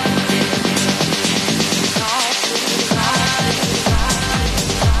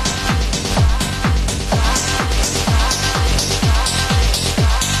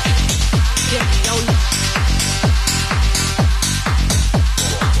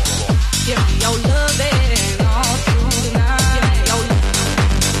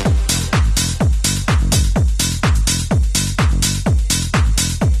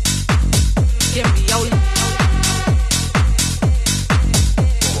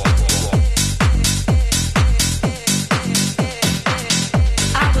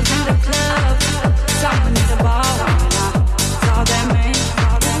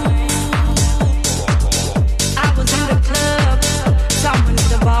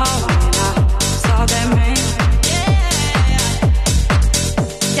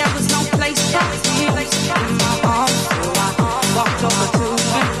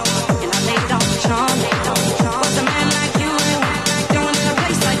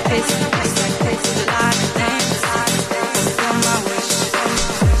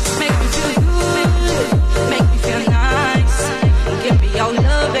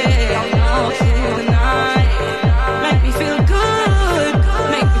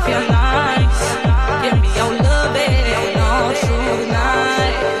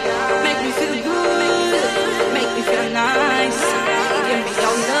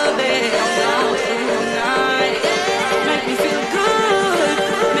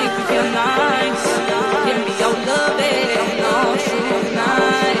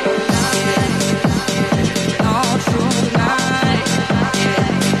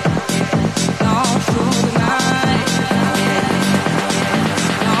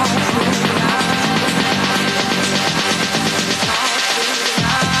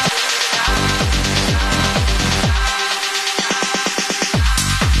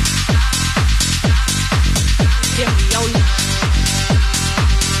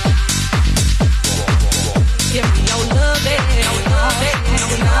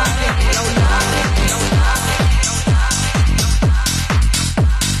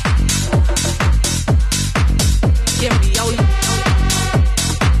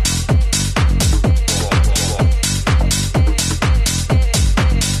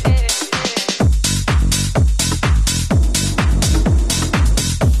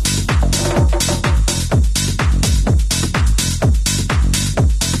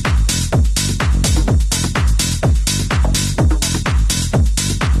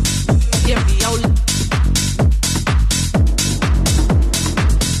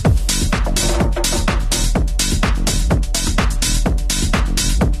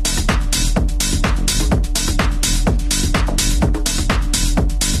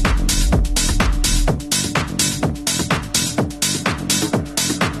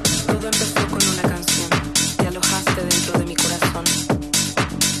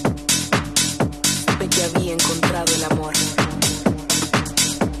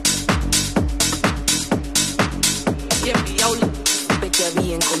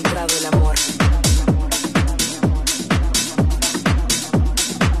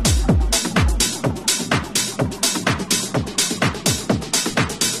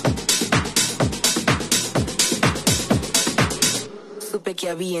que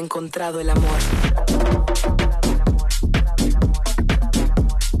había encontrado el amor.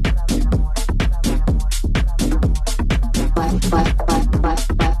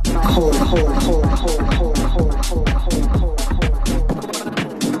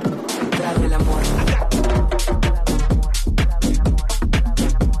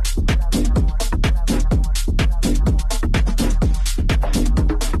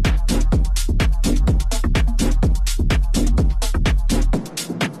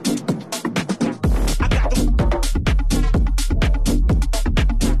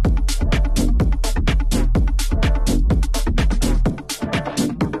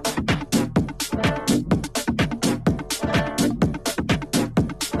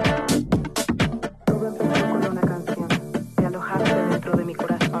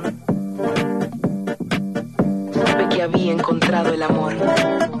 había encontrado el amor.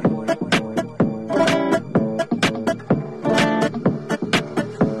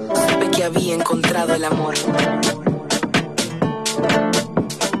 Supe que había encontrado el amor.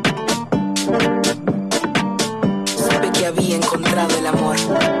 Supe que había encontrado el amor.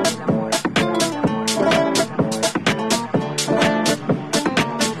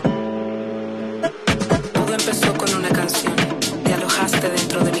 Todo empezó con una canción. Te alojaste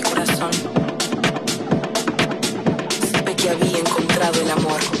dentro de mi corazón. Supe que había encontrado el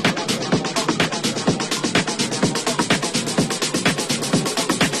amor.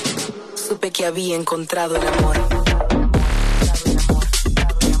 Supe que había encontrado el amor.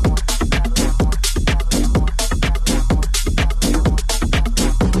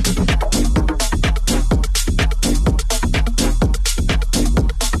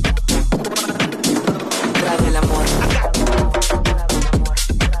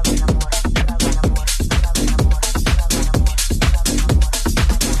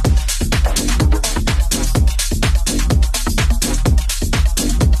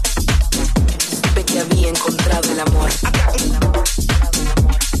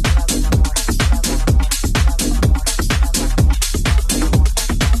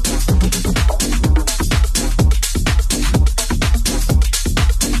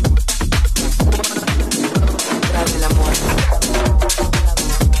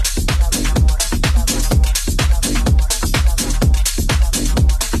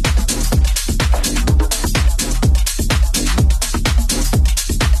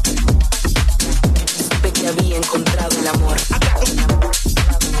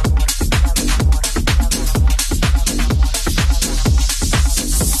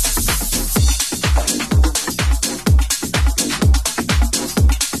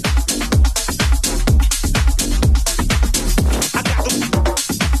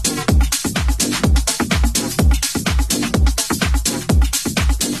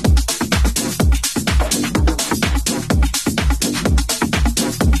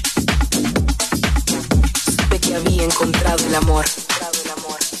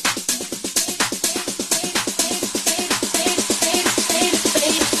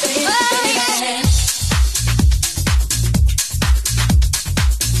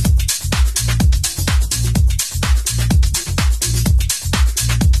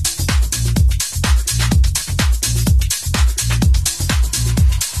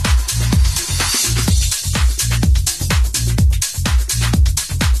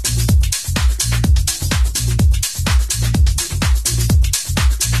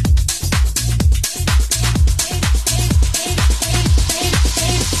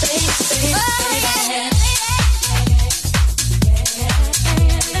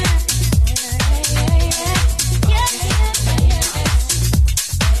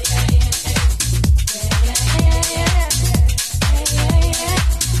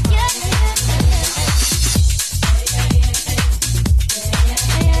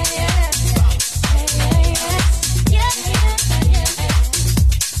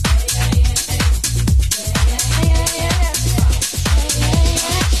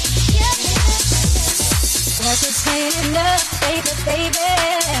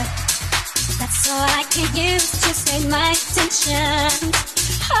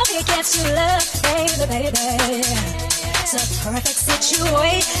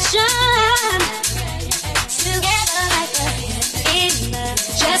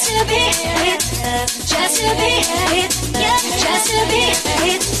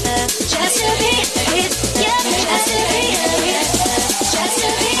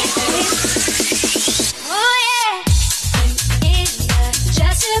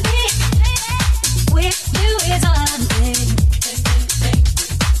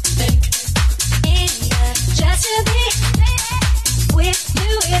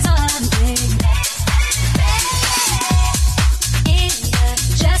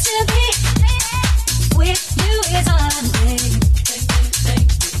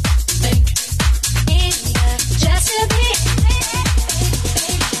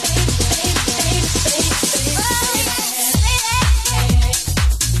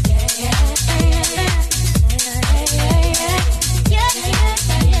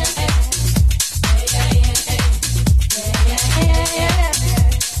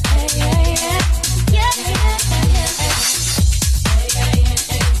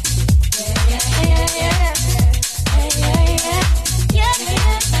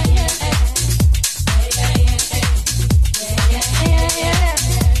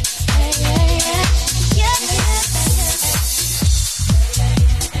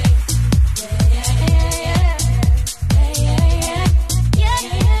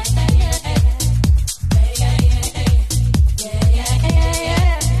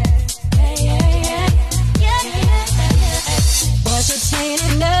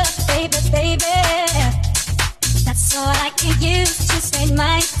 baby. That's all I can use to state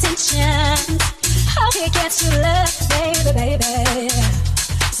my intention. How to get your love, baby, baby.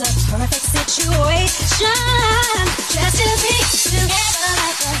 It's a perfect situation. Just to be together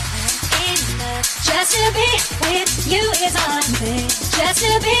like a hand in love. Just to be with you is all I'm saying. Just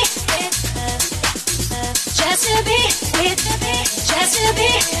to be with love. Just to be with the beat. Just to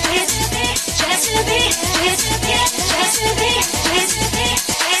be with the beat. Just to be with the beat. Just to be with the beat.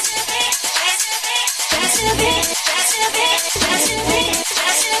 Just to be with the beat. Just to be. Just to be. Just to be.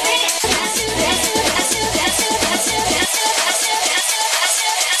 Just to be. Just to be. Just to be.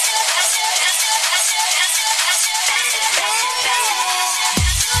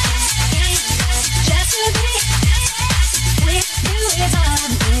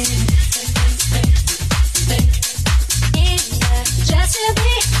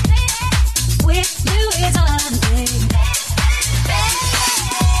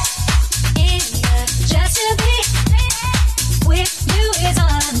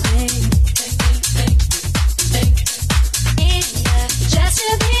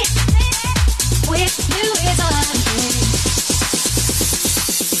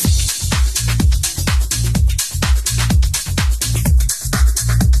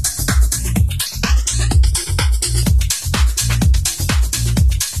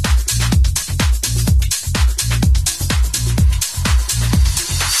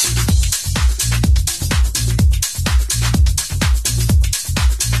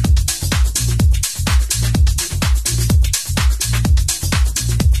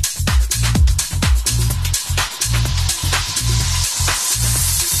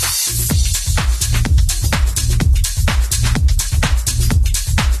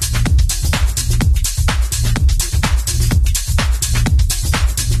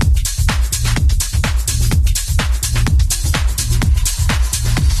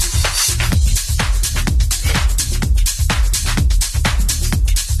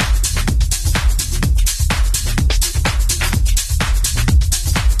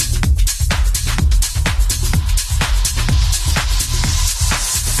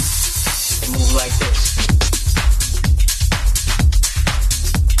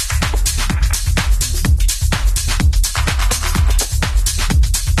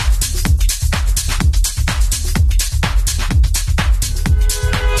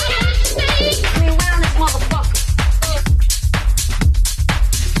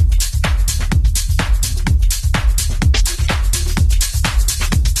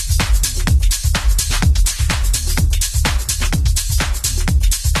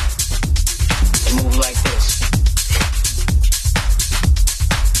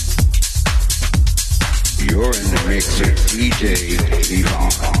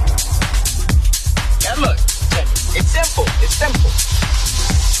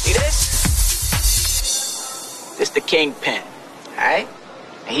 Kingpin, alright?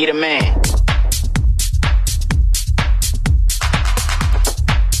 And he the man.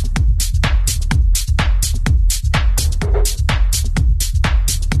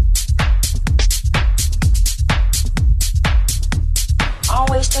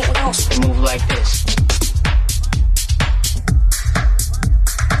 Always think we gon' Move like this.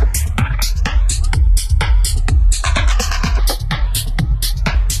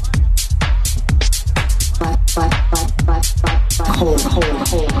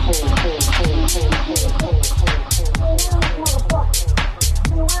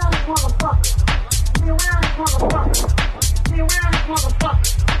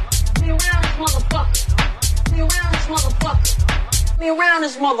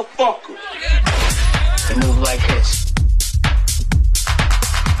 Motherfucker. And move like this.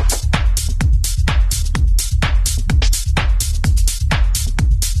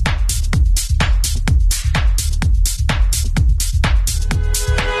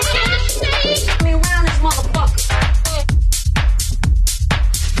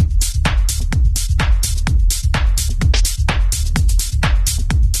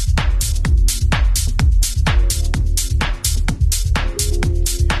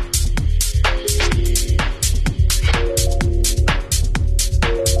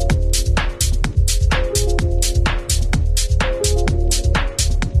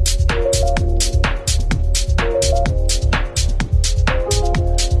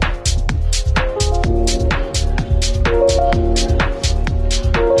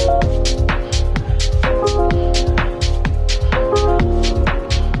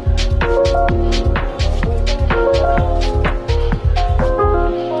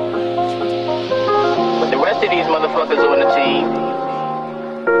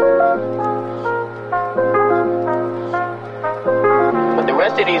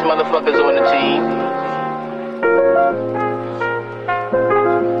 rest of these motherfuckers on the team.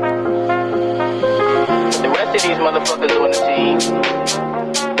 The rest of these motherfuckers on the team,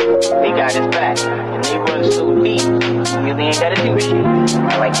 they got his back. And they run so deep, you really ain't gotta do shit.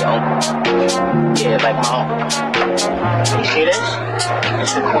 I like your uncle. Yeah, like my uncle. You see this?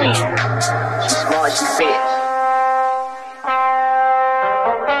 It's the queen. She's smart, she's fierce.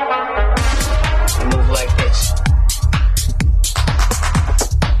 You move like this.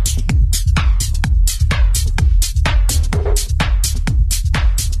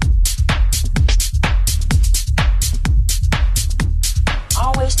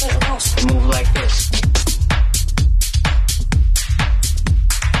 Always take notes. You move like this.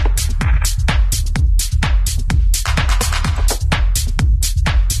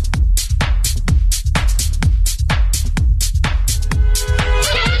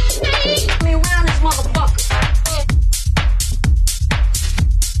 Me around this motherfucker.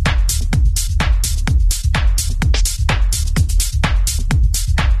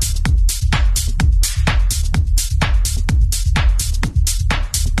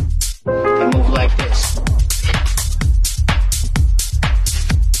 You move like this.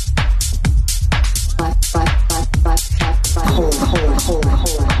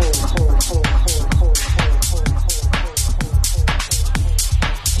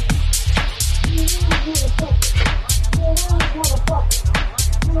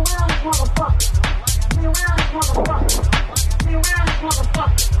 Me around this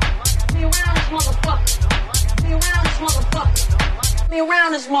motherfucker.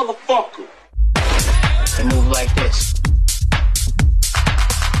 You move like this.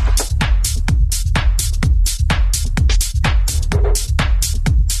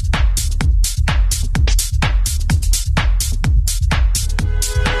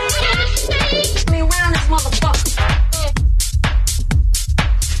 Me around this motherfucker.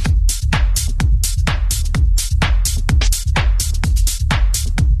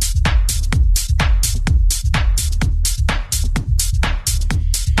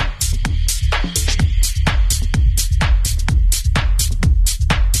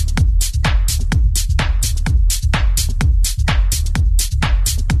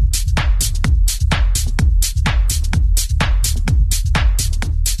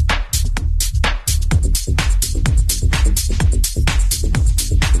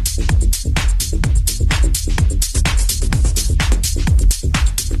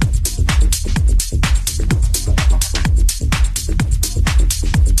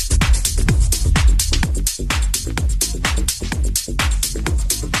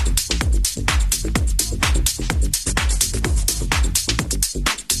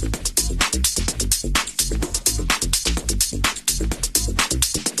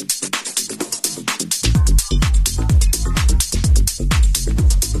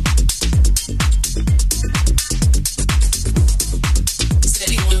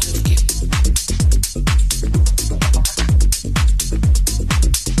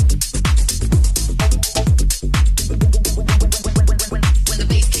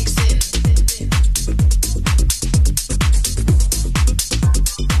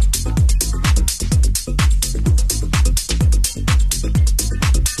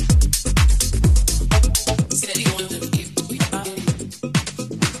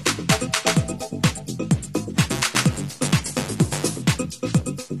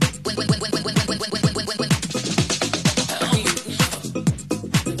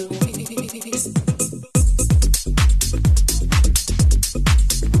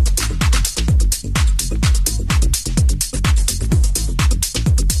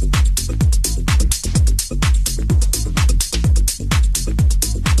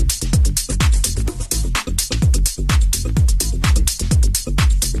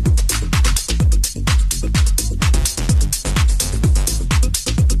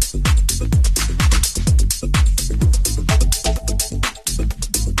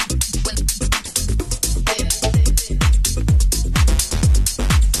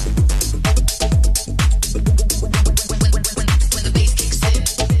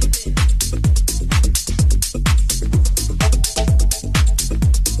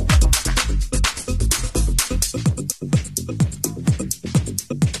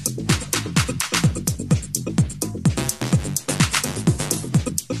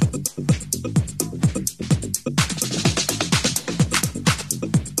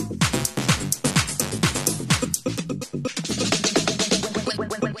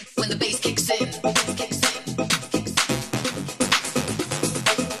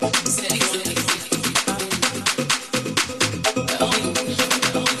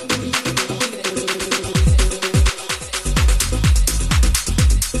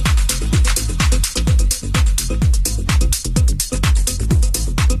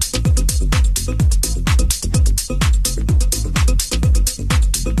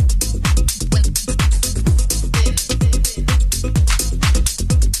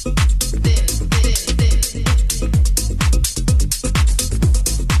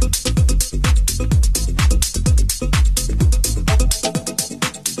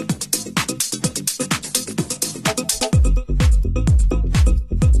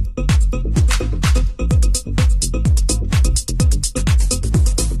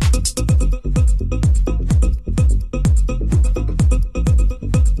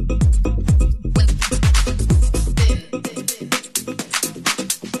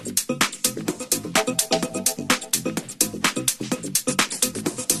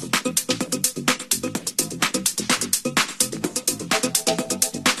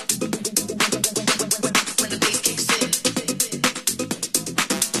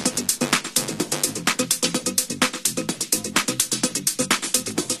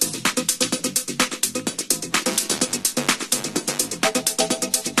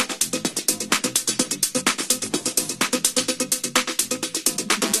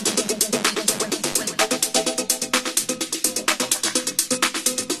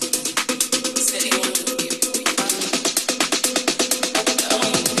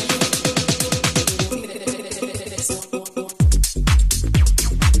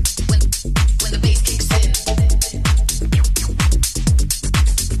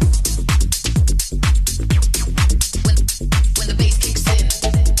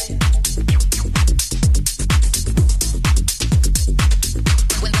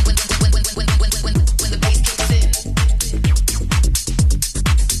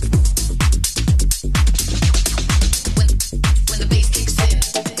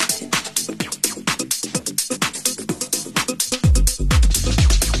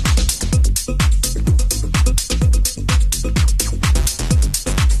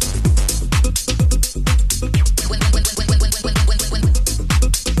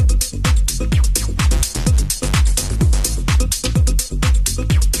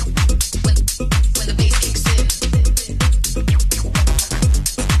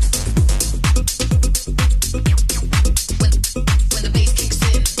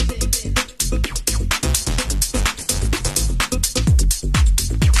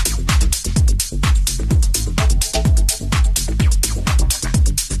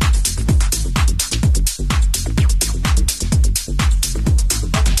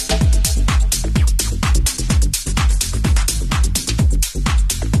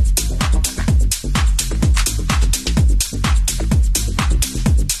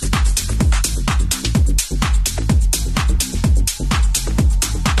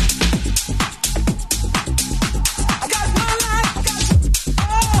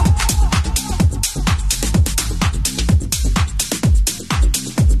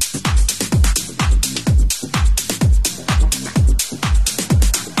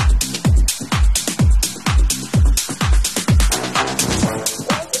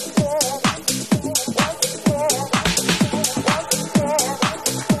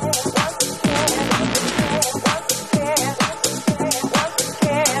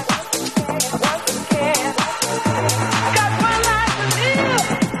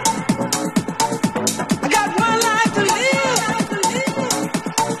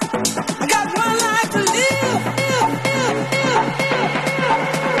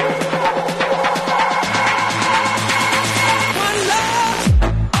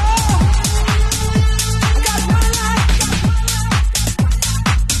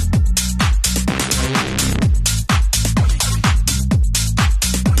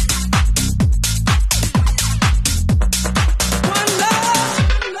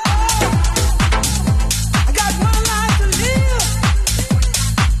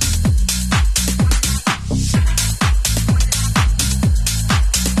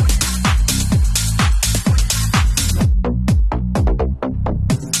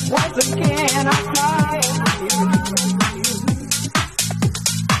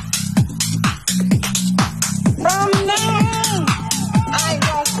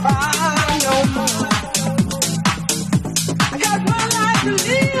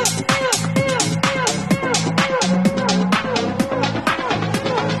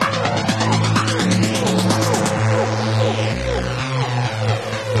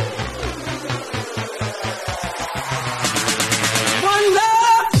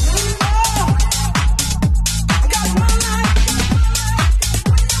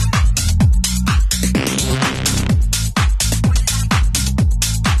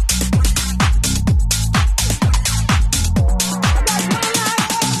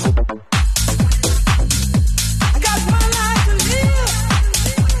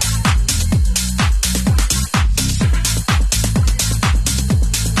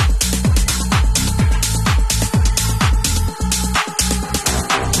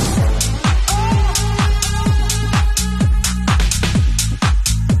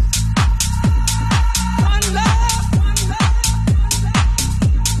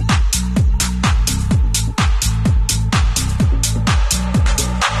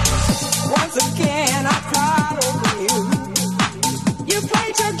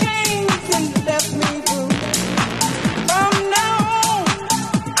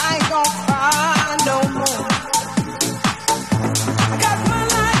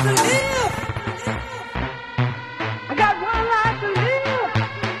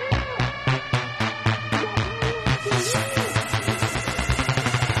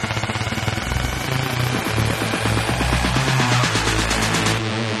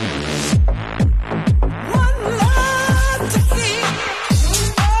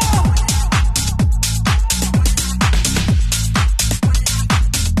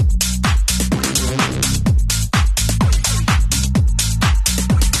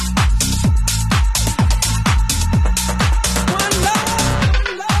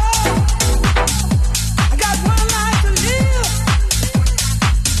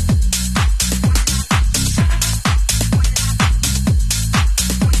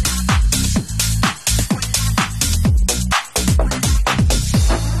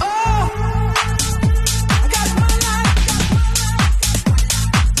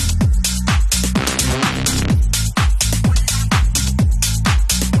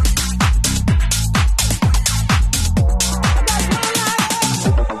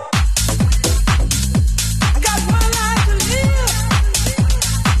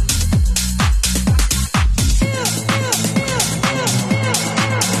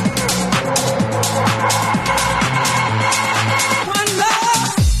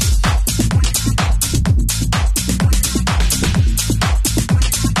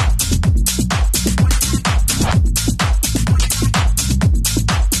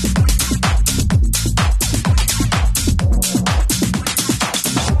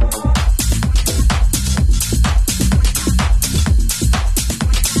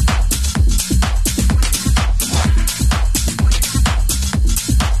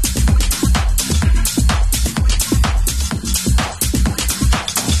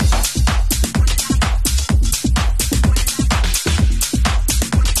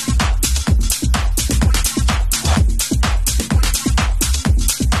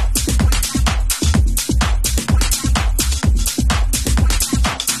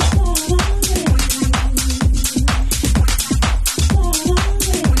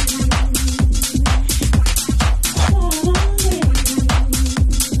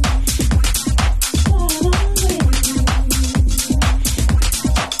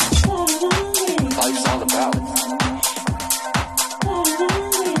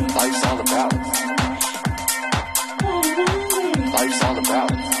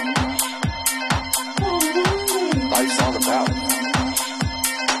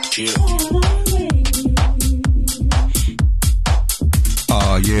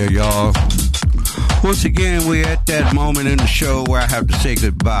 Yeah, y'all. Once again, we're at that moment in the show where I have to say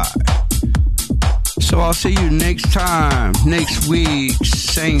goodbye. So I'll see you next time, next week,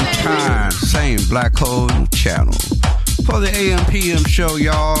 same time, same Black Hole channel. For the AM PM show,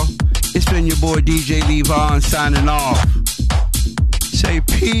 y'all, it's been your boy DJ Levon signing off. Say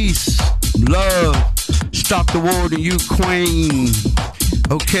peace, love, stop the war in Ukraine.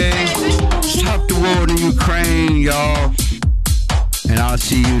 Okay? Stop the war in Ukraine, y'all. And I'll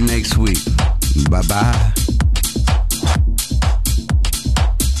see you next week. Bye-bye.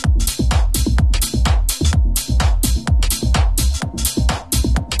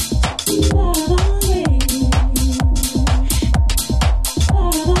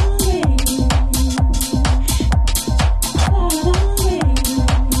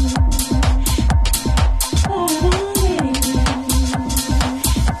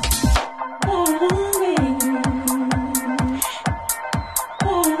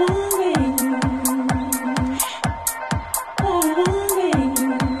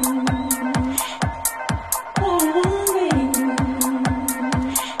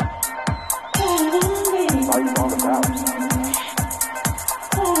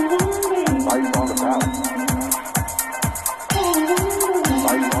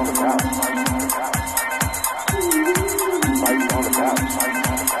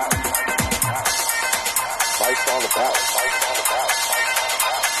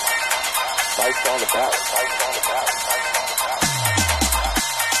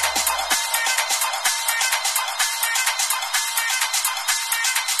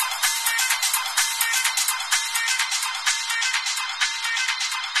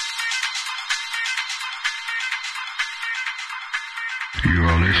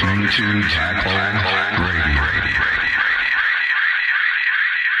 listening to Black Hole Radio.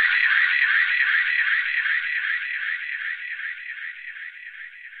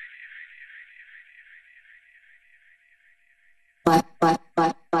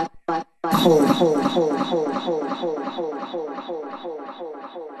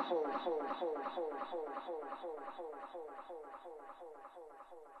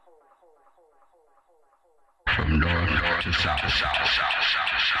 From north to south,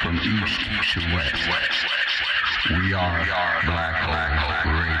 from east to west, we are Black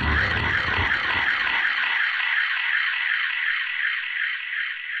Hole Radio.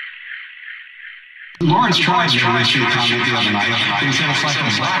 Lawrence tried to make a comment the other night. He said it's like a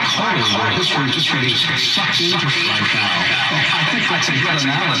black hole where history just getting sucked into it right now. I think that's a good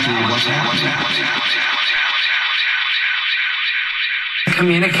analogy of what's happening.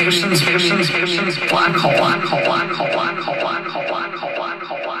 Communications, black hole.